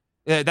thing.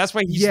 That's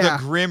why he's the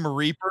Grim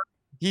Reaper.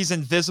 He's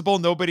invisible.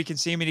 Nobody can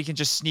see him, and he can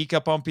just sneak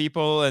up on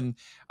people. And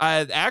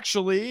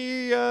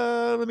actually,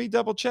 let me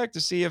double check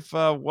to see if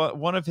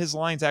one of his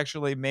lines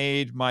actually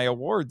made my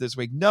award this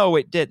week. No,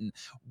 it didn't.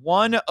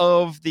 One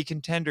of the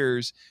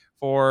contenders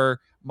for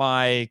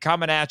my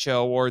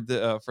Kaminacha award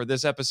for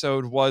this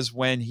episode was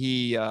when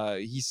he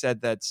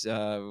said that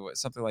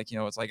something like,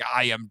 it's like,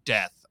 "I am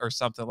death," or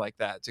something like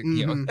that. To,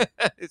 in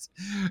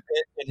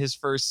his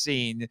first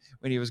scene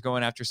when he was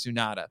going after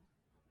Tsunade.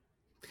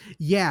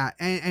 Yeah,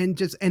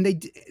 it's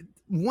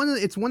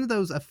one of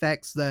those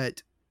effects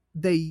that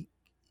they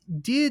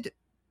did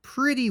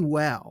pretty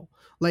well.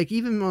 Like,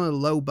 even on a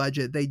low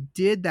budget, they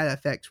did that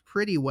effect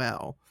pretty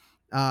well.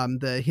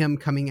 Him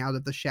coming out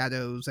of the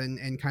shadows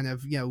and kind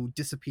of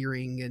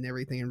disappearing and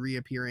everything and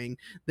reappearing,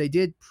 they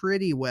did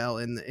pretty well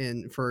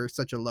in for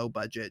such a low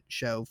budget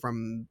show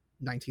from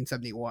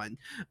 1971.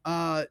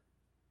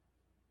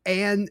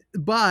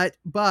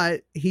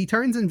 But he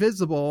turns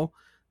invisible.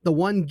 The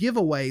one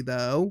giveaway,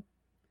 though,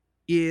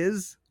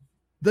 is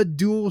the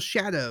dual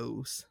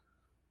shadows.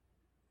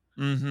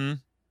 Mm-hmm.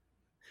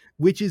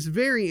 Which is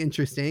very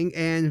interesting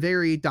and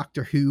very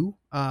Doctor Who,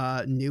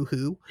 New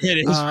Who. It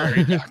is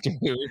very Doctor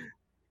Who.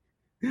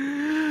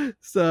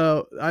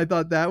 So I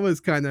thought that was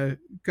kind of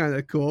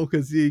cool,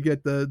 because you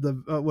get the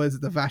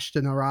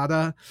Vashta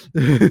Narada.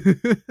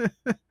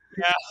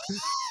 Yeah.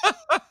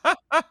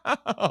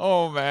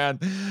 Oh man.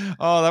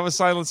 Oh, that was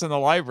Silence in the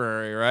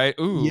Library, right?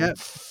 Ooh. Yep.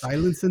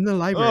 Silence in the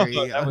Library.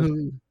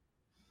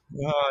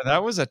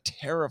 That was a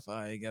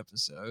terrifying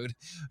episode.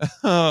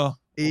 Oh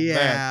yeah,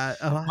 man.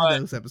 A lot of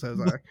those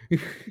episodes are.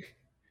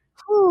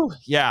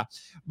 Yeah,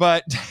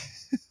 but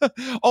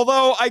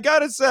although I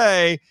gotta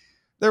say,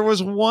 there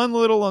was one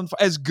little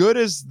as good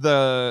as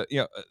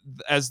the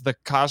as the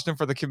costume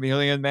for the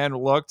Chameleon Man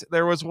looked,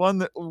 there was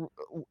one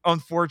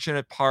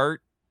unfortunate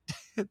part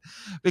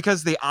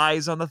because the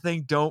eyes on the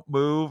thing don't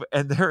move,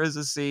 and there is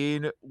a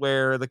scene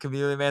where the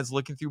Chameleon Man's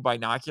looking through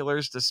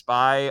binoculars to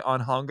spy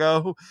on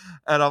Hongo,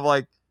 and I'm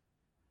like,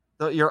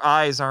 your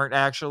eyes aren't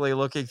actually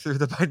looking through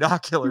the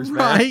binoculars,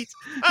 man. Right.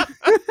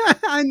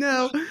 I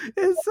know.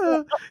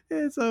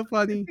 It's so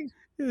funny.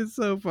 It's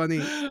so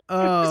funny.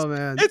 Oh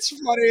man. It's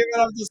funny,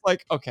 but I'm just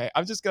like, okay,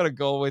 I'm just gonna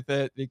go with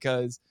it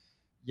because,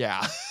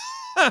 yeah.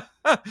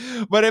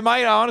 But it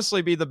might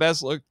honestly be the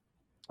best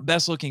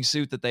looking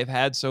suit that they've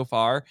had so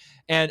far.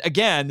 And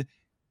again,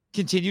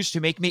 continues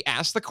to make me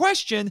ask the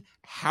question,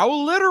 how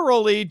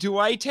literally do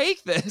I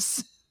take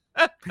this?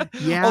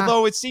 Yeah.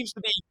 Although it seems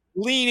to be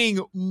leaning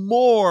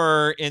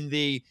more in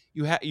the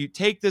you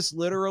take this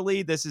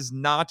literally. This is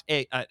not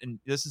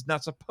this is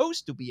not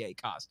supposed to be a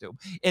costume.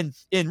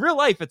 In real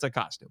life, it's a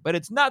costume, but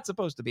it's not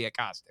supposed to be a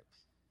costume.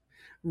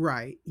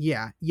 Right.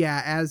 Yeah.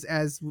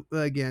 As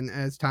again,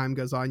 as time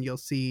goes on, you'll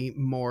see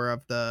more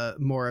of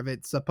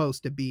it's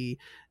supposed to be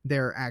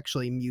they're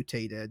actually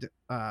mutated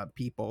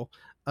people.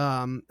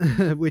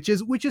 Which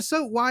is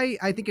so why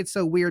I think it's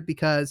so weird,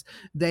 because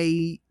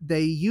they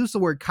use the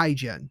word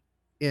kaijin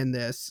in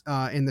this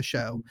in the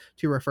show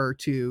to refer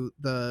to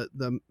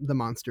the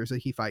monsters that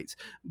he fights,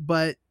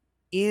 but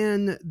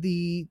in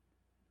the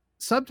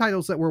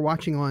subtitles that we're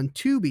watching on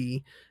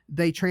Tubi,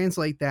 they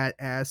translate that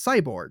as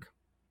cyborg.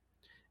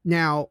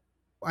 Now,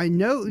 I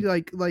know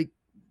like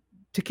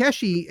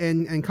Takeshi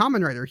and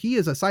Kamen Rider, he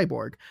is a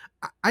cyborg.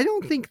 I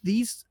don't think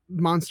these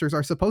monsters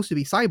are supposed to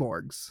be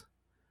cyborgs,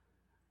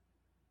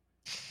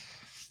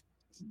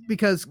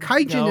 because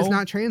kaijin is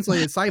not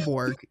translated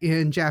cyborg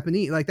in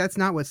Japanese. Like, that's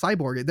not what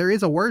cyborg is. There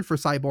is a word for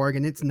cyborg,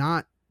 and it's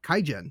not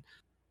kaijin.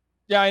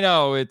 Yeah, I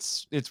know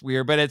it's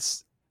weird, but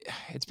it's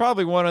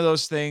probably one of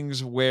those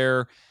things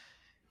where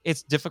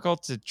it's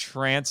difficult to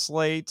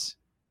translate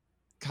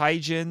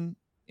kaijin,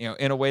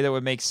 in a way that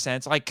would make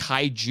sense. Like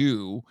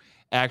kaiju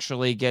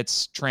actually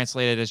gets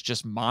translated as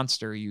just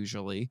monster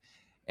usually.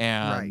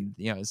 And,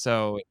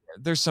 so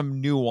there's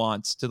some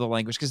nuance to the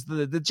language, because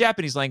the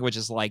Japanese language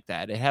is like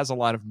that. It has a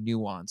lot of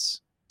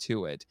nuance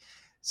to it.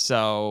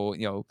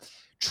 So,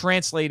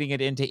 translating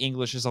it into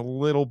English is a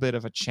little bit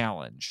of a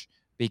challenge,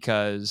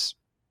 because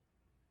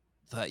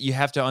you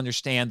have to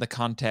understand the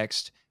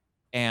context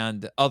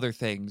and other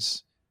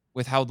things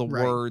with how the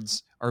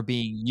words are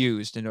being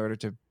used in order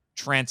to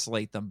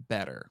translate them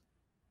better.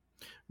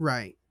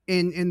 Right.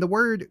 And the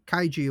word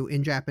kaiju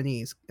in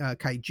Japanese,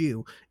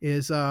 kaiju,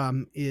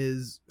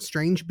 is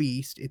strange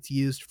beast. It's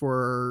used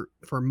for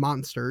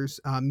monsters,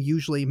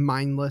 usually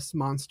mindless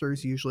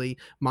monsters, usually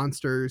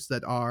monsters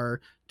that are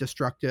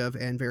destructive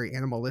and very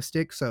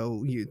animalistic.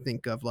 So you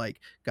think of like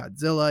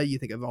Godzilla, you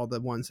think of all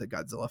the ones that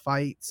Godzilla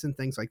fights and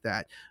things like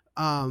that.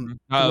 The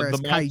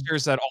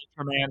monsters that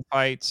Ultraman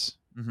fights.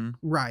 Mm-hmm.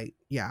 Right.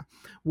 Yeah.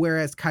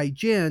 Whereas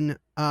kaijin,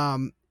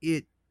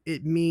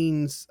 it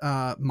means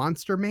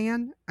monster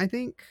man, I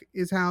think,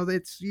 is how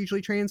it's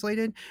usually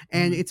translated.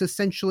 And it's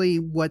essentially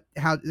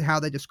how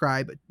they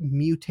describe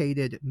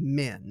mutated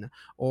men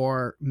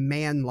or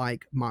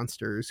man-like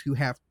monsters who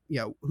have,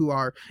 who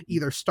are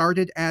either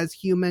started as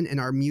human and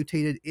are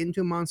mutated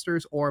into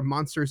monsters, or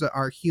monsters that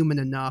are human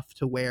enough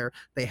to where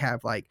they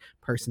have like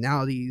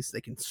personalities,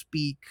 they can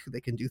speak,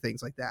 they can do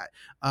things like that.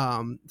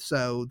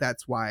 So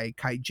that's why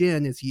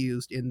kaijin is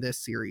used in this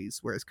series,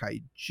 whereas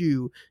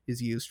kaiju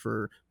is used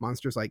for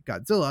monsters like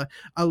Godzilla.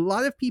 A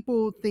lot of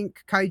people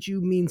think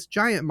kaiju means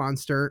giant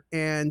monster,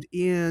 and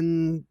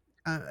in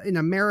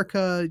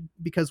America,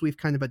 because we've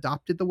kind of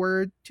adopted the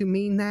word to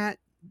mean that,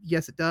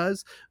 yes, it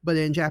does, but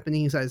in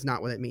Japanese, that is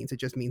not what it means. It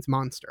just means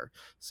monster.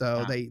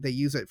 So they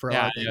use it for a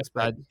lot of things.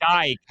 But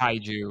dai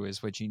kaiju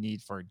is what you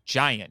need for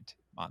giant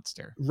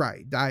monster.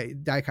 Right, dai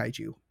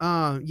kaiju.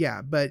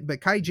 But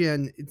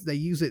kaijin, they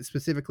use it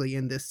specifically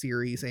in this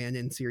series and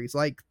in series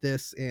like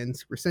this and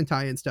Super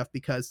Sentai and stuff,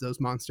 because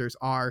those monsters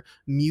are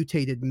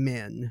mutated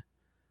men.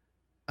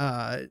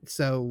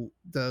 So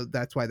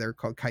that's why they're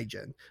called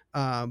kaijin.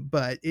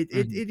 But it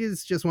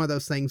is just one of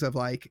those things of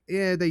like,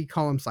 they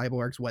call them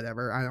cyborgs,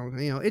 whatever. I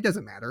don't, it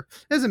doesn't matter.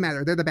 It doesn't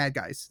matter. They're the bad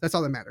guys. That's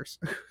all that matters.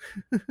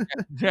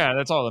 Yeah,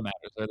 that's all that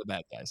matters. They're the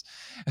bad guys.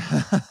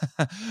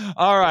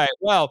 All right.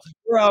 Well,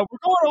 we're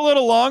going a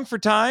little long for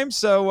time,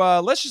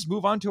 so let's just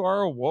move on to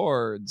our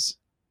awards.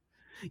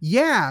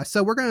 Yeah.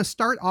 So we're going to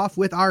start off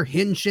with our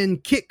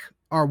Henshin Kick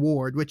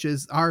award, which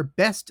is our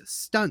best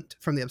stunt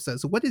from the episode.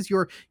 So what is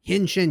your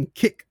Henshin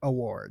Kick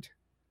award?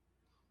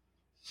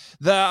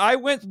 I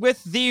went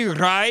with the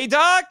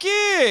Raida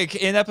Kick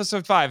in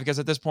episode 5, because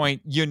at this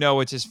point,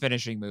 it's his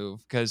finishing move.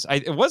 Because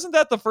wasn't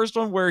that the first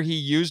one where he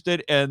used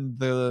it and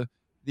the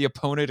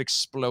opponent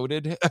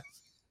exploded?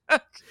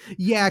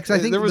 Yeah, because I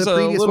think the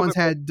previous ones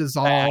had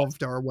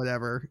dissolved or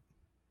whatever.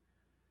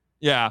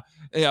 Yeah,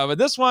 but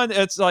this one,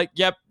 it's like,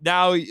 yep,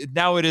 now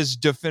it is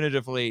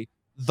definitively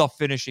the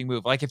finishing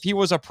move. Like, if he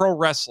was a pro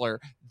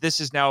wrestler, this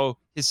is now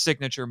his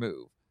signature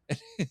move.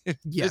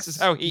 This is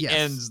how he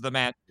ends the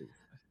match.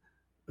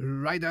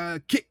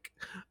 Raida Kick.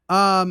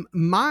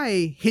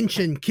 My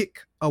Henshin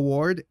Kick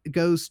award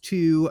goes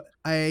to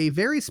a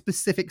very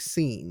specific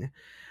scene.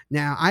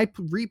 Now,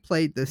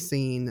 replayed this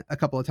scene a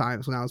couple of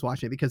times when I was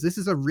watching it because this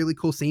is a really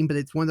cool scene, but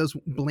it's one of those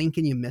blink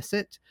and you miss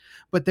it.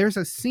 But there's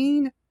a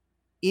scene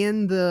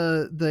in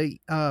the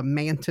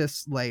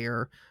Mantis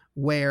layer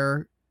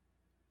where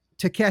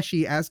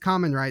Takeshi, as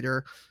Kamen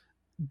Rider,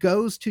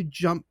 goes to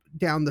jump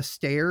down the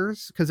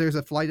stairs because there's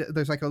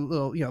like a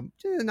little,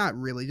 not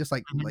really, just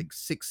like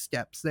 6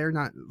 steps there,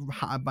 not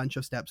a bunch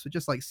of steps, but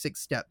just like 6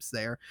 steps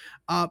there.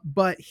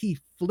 But he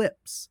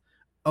flips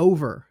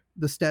over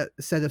the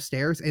set of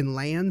stairs and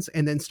lands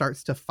and then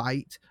starts to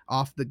fight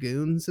off the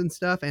goons and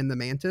stuff and the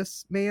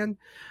Mantis man.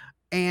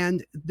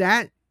 And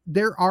that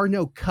there are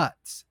no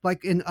cuts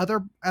like in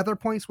other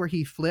points where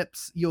he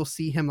flips. You'll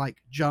see him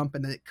like jump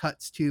and then it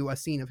cuts to a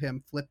scene of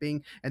him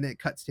flipping and then it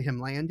cuts to him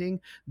landing.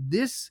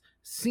 This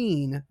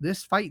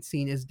fight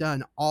scene is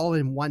done all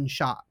in one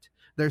shot.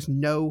 There's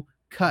no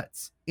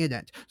cuts in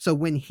it. So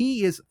when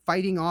he is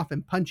fighting off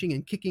and punching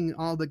and kicking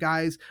all the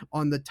guys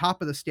on the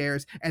top of the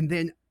stairs and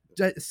then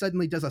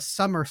suddenly does a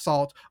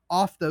somersault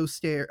off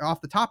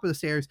the top of the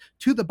stairs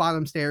to the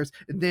bottom stairs,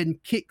 and then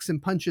kicks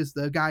and punches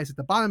the guys at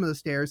the bottom of the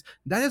stairs,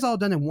 that is all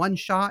done in one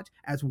shot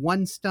as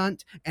one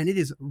stunt, and it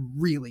is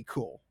really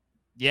cool.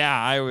 Yeah,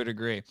 I would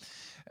agree.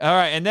 All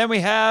right, and then we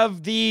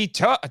have the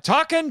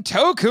Talkin'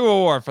 Toku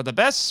Award for the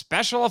best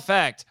special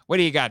effect. What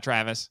do you got,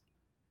 Travis?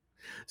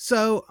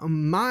 So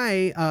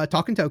my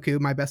Talkin' Toku,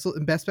 my best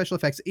special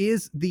effects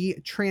is the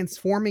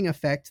transforming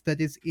effect that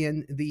is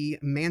in the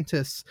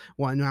Mantis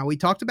one. Now we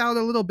talked about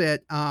it a little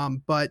bit,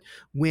 but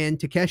when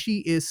Takeshi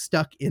is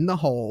stuck in the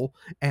hole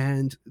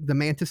and the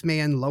Mantis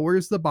man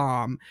lowers the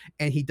bomb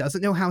and he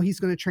doesn't know how he's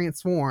going to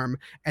transform,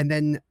 and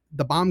then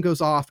the bomb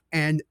goes off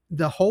and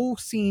the whole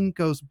scene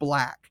goes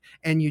black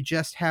and you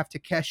just have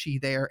Takeshi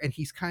there and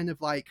he's kind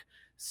of like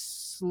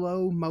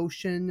slow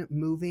motion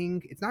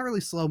moving. It's not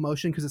really slow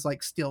motion because it's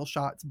like still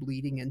shots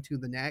bleeding into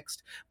the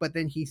next, but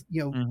then he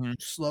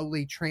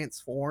slowly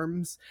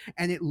transforms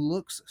and it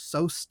looks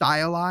so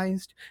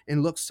stylized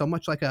and looks so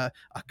much like a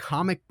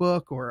comic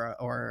book or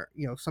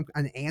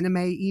an anime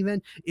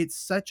even. It's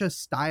such a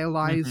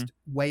stylized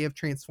way of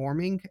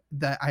transforming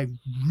that I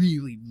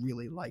really,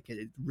 really like it.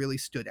 It really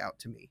stood out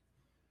to me.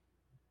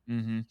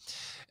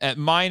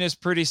 Mine is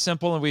pretty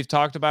simple, and we've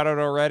talked about it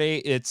already.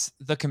 It's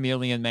the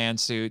Chameleon Man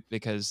suit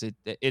because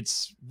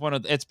it's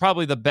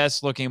probably the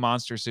best looking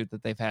monster suit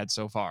that they've had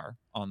so far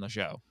on the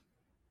show.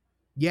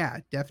 Yeah,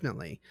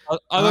 definitely.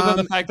 Other than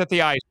the fact that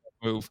the eyes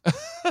move.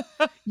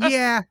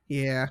 yeah.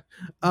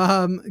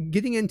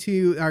 Getting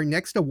into our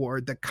next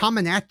award, the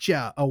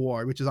Kamen-Acha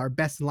Award, which is our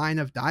best line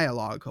of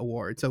dialogue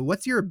award. So,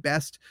 what's your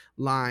best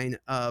line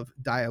of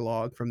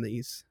dialogue from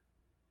these?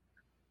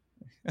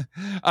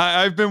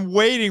 I've been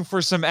waiting for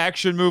some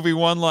action movie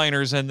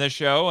one-liners in this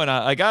show, and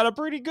I got a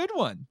pretty good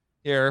one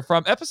here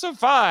from episode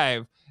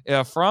 5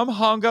 from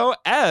Hongo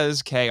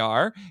as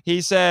KR.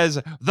 He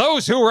says,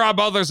 "Those who rob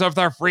others of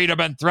their freedom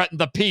and threaten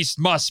the peace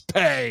must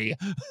pay."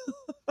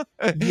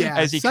 Yeah,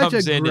 as he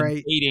comes in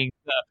and eating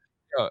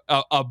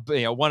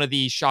one of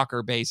the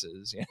shocker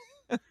bases.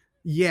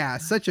 Yeah,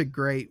 such a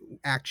great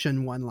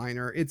action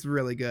one-liner. It's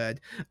really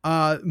good.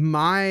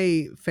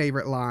 My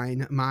favorite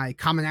line, my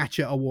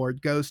Kamen-Acha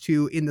Award, goes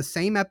to in the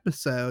same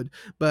episode,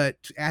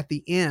 but at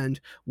the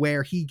end,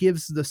 where he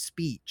gives the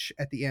speech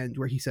at the end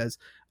where he says,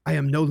 "I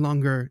am no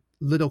longer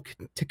little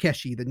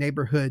Takeshi, the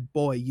neighborhood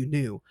boy you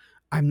knew.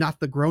 I'm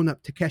not the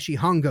grown-up Takeshi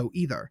Hongo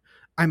either.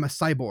 I'm a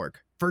cyborg,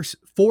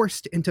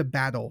 forced into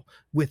battle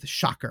with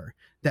Shocker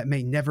that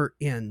may never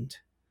end.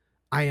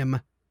 I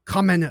am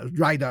Kamen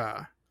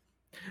Rider."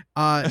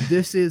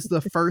 This is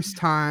the first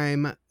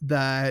time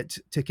that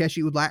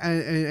Takeshi would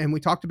and we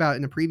talked about it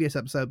in a previous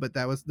episode, but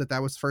that was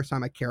the first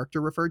time a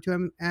character referred to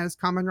him as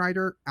Kamen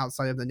Rider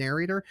outside of the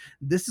narrator.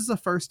 This is the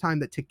first time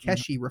that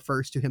Takeshi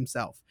refers to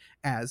himself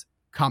as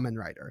Kamen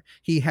Rider.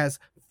 He has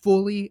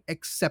fully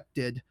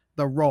accepted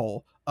the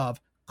role of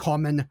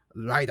Kamen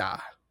Rider.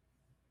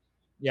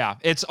 Yeah,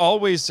 it's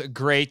always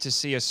great to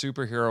see a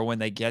superhero when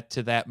they get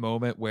to that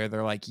moment where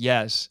they're like,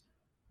 yes,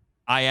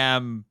 I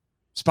am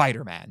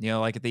Spider-Man,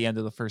 like at the end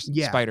of the first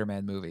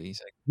Spider-Man movie. He's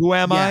like, who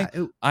am I?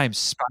 I'm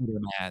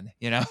Spider-Man,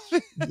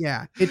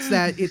 Yeah, it's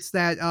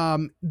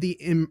that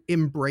the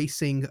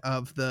embracing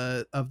of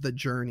the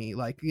journey,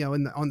 like,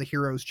 on the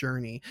hero's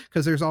journey,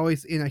 because there's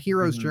always in a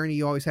hero's journey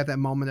you always have that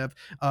moment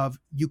of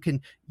you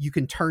can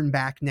turn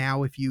back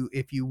now if you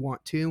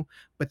want to,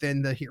 but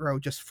then the hero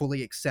just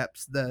fully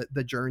accepts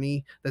the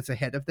journey that's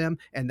ahead of them,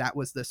 and that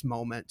was this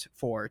moment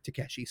for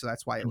Takeshi, so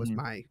that's why it was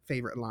my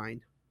favorite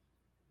line.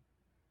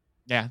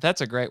 Yeah,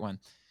 that's a great one.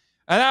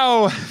 And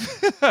now,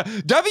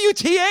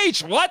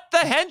 WTH, what the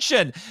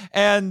henshin?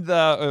 And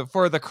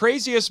for the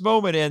craziest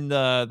moment in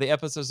the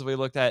episodes that we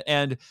looked at.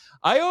 And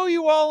I owe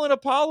you all an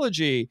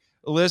apology,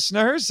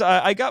 listeners.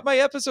 I got my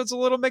episodes a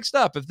little mixed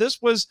up. If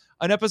this was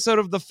an episode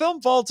of the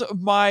Film Vault,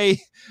 my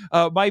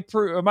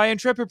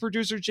intrepid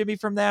producer, Jimmy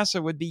from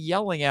NASA, would be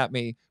yelling at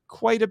me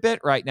quite a bit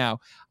right now.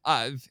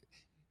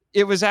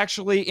 It was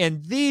actually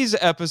in these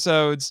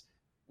episodes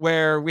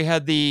where we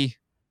had the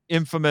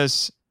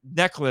infamous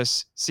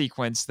necklace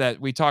sequence that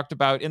we talked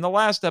about in the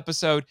last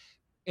episode.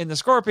 in the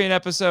Scorpion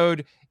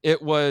episode,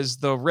 it was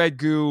the red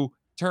goo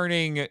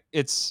turning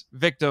its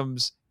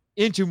victims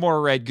into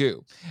more red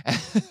goo.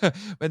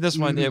 In this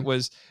one, it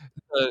was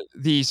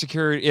the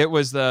security. It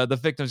was the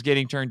victims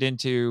getting turned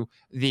into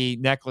the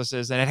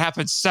necklaces, and it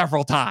happened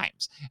several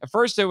times. At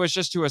first, it was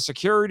just to a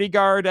security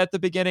guard at the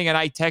beginning, and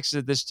I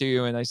texted this to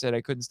you, and I said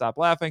I couldn't stop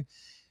laughing.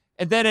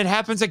 And then it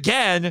happens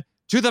again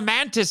to the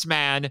Mantis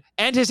Man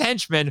and his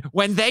henchmen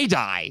when they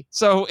die.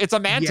 So it's a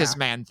Mantis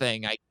Man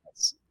thing, I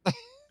guess.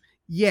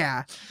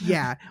 Yeah.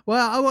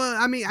 Well,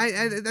 I mean,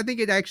 I think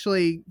it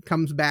actually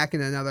comes back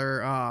in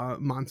another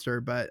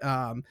monster, but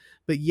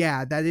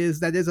yeah, that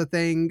is a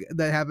thing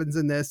that happens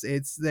in this.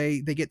 It's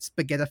they get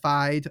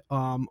spaghettified,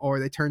 or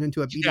they turn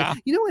into a beaded. Yeah.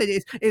 You know what it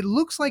is? It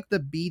looks like the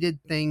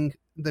beaded thing,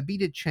 the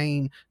beaded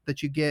chain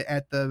that you get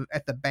at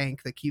the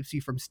bank that keeps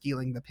you from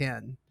stealing the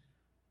pen.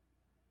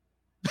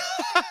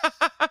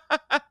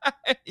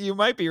 You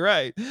might be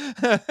right.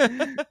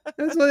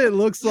 That's what it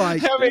looks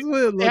like. I mean, that's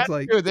what it looks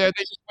like. They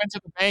just went to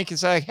the bank and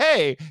said,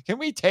 "Hey, can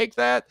we take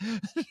that?"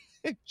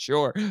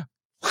 Sure.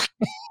 What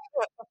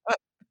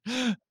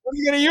are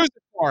you going to use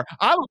it for?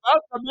 I'm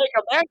about to make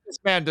a Mantis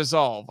Man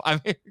dissolve. I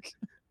mean,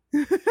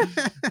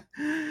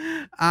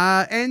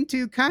 and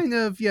to kind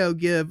of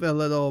give a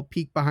little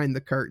peek behind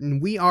the curtain,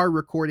 we are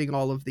recording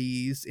all of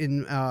these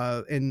in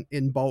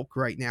bulk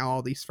right now,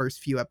 all these first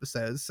few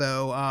episodes,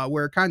 so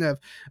we're kind of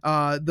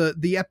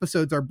the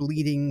episodes are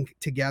bleeding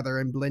together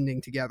and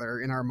blending together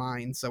in our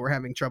minds, so we're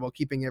having trouble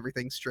keeping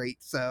everything straight,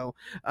 so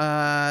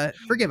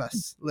forgive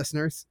us,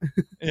 listeners.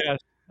 Yes.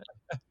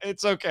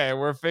 It's okay.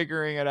 We're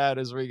figuring it out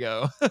as we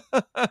go.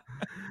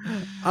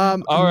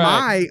 All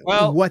right.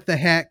 What the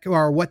heck,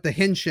 or what the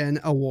Henshin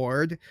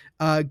award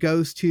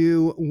goes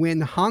to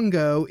when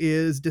Hongo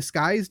is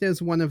disguised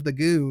as one of the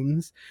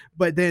goons,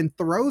 but then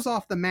throws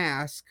off the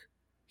mask.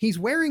 He's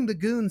wearing the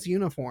goon's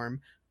uniform.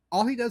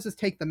 All he does is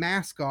take the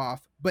mask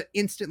off, but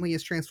instantly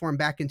is transformed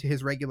back into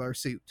his regular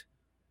suit.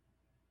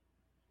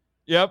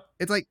 Yep.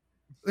 It's like,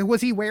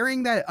 was he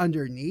wearing that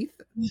underneath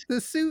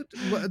the suit?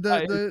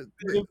 The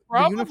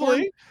probably.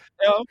 uniform?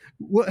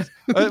 What?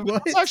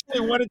 That's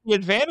actually one of the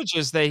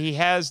advantages that he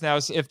has now.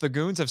 If the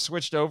goons have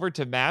switched over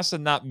to masks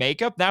and not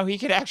makeup, now he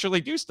can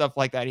actually do stuff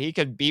like that. He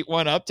can beat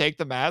one up, take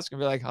the mask, and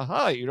be like,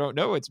 "Haha, you don't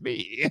know it's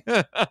me."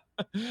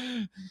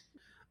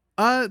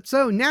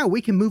 So now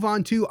we can move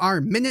on to our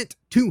minute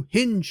to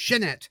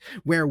Henshin It,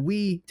 where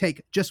we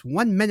take just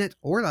 1 minute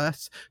or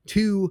less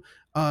to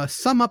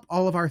sum up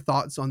all of our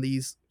thoughts on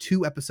these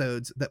 2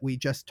 episodes that we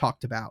just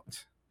talked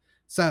about.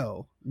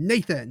 So,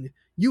 Nathan,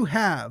 you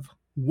have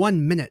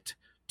 1 minute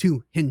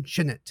to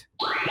Henshin It.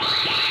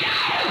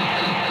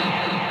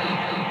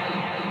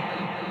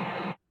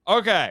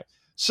 Okay,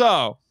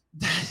 so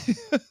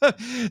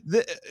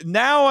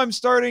now I'm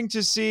starting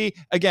to see,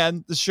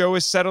 again, the show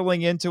is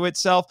settling into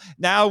itself.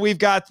 Now we've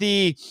got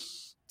the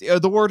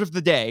word of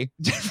the day.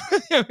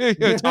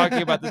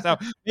 Talking about this now,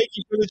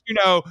 making sure that you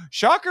know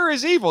Shocker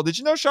is evil. Did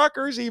you know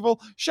Shocker is evil?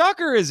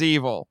 Shocker is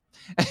evil.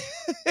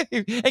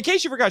 In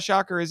case you forgot,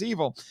 Shocker is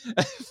evil.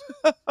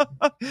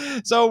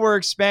 So we're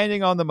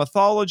expanding on the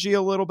mythology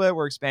a little bit.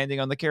 We're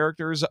expanding on the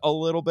characters a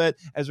little bit,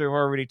 as we've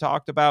already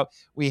talked about.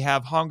 We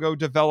have Hongo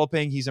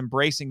developing. He's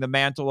embracing the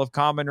mantle of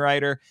Kamen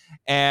Rider,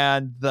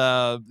 and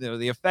the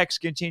effects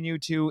continue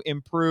to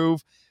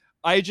improve.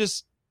 I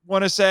just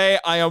want to say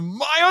I am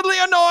mildly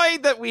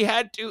annoyed that we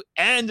had to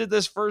end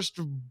this first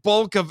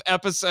bulk of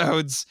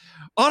episodes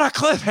on a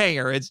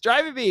cliffhanger. It's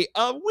driving me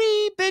a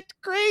wee bit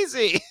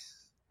crazy.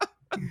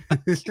 I'm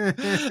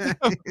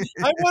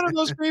one of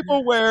those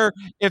people where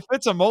if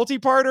it's a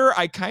multi-parter,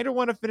 I kind of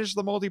want to finish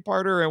the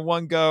multi-parter in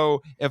one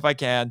go if I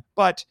can,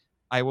 but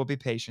I will be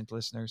patient,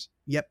 listeners.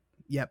 Yep.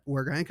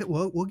 We're going to,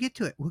 we'll get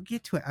to it. We'll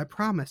get to it. I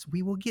promise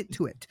we will get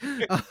to it.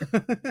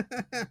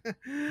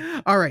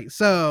 All right.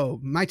 So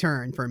my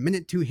turn for a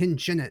minute to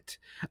Henshin It.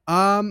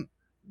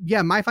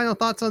 Yeah, my final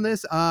thoughts on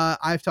this.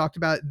 I've talked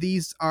about,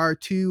 these are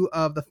 2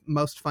 of the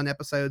most fun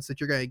episodes that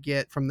you're going to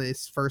get from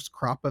this first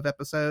crop of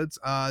episodes.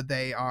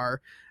 They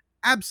are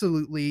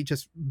absolutely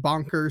just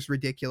bonkers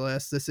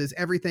ridiculous. This is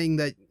everything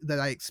that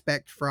I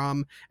expect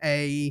from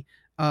a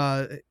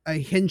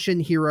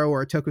Henshin hero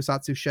or a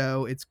tokusatsu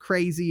show. It's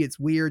crazy, it's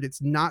weird,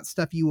 it's not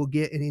stuff you will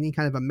get in any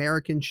kind of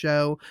American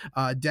show.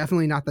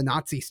 Definitely not the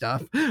Nazi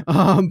stuff,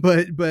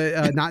 but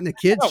not in a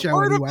kids show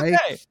anyway.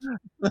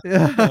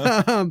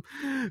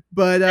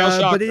 But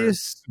it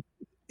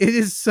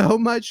is so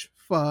much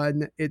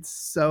fun. It's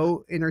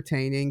so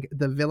entertaining.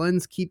 The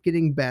villains keep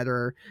getting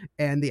better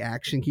and the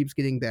action keeps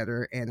getting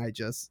better, and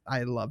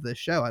I love this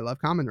show. I love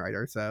Kamen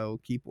Rider,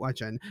 so keep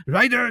watching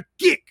Rider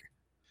Kick.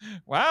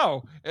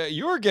 Wow,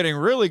 you are getting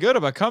really good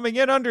about coming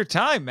in under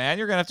time, man.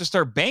 You're gonna have to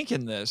start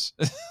banking this.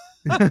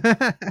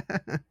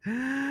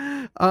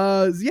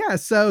 Yeah,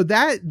 so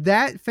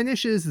that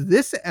finishes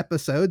this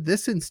episode,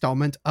 this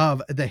installment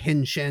of the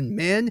Henshin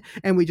Men,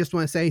 and we just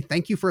want to say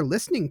thank you for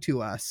listening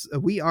to us.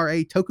 We are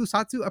a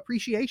tokusatsu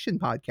appreciation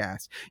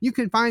podcast. You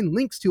can find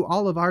links to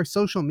all of our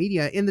social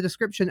media in the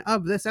description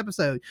of this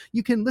episode.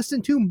 You can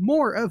listen to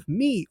more of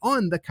me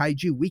on the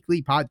Kaiju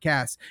Weekly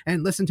podcast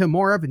and listen to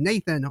more of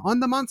Nathan on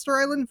the Monster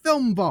Island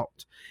Film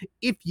Vault.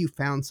 If you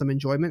found some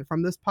enjoyment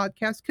from this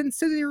podcast,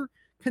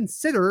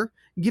 consider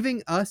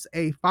giving us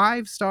a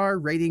 5-star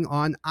rating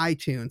on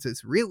iTunes.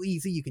 It's real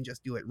easy. You can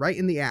just do it right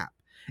in the app.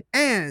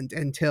 And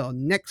until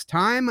next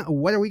time,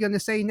 what are we going to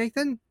say,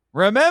 Nathan?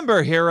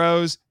 Remember,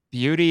 heroes,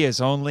 beauty is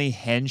only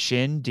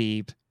henshin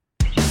deep.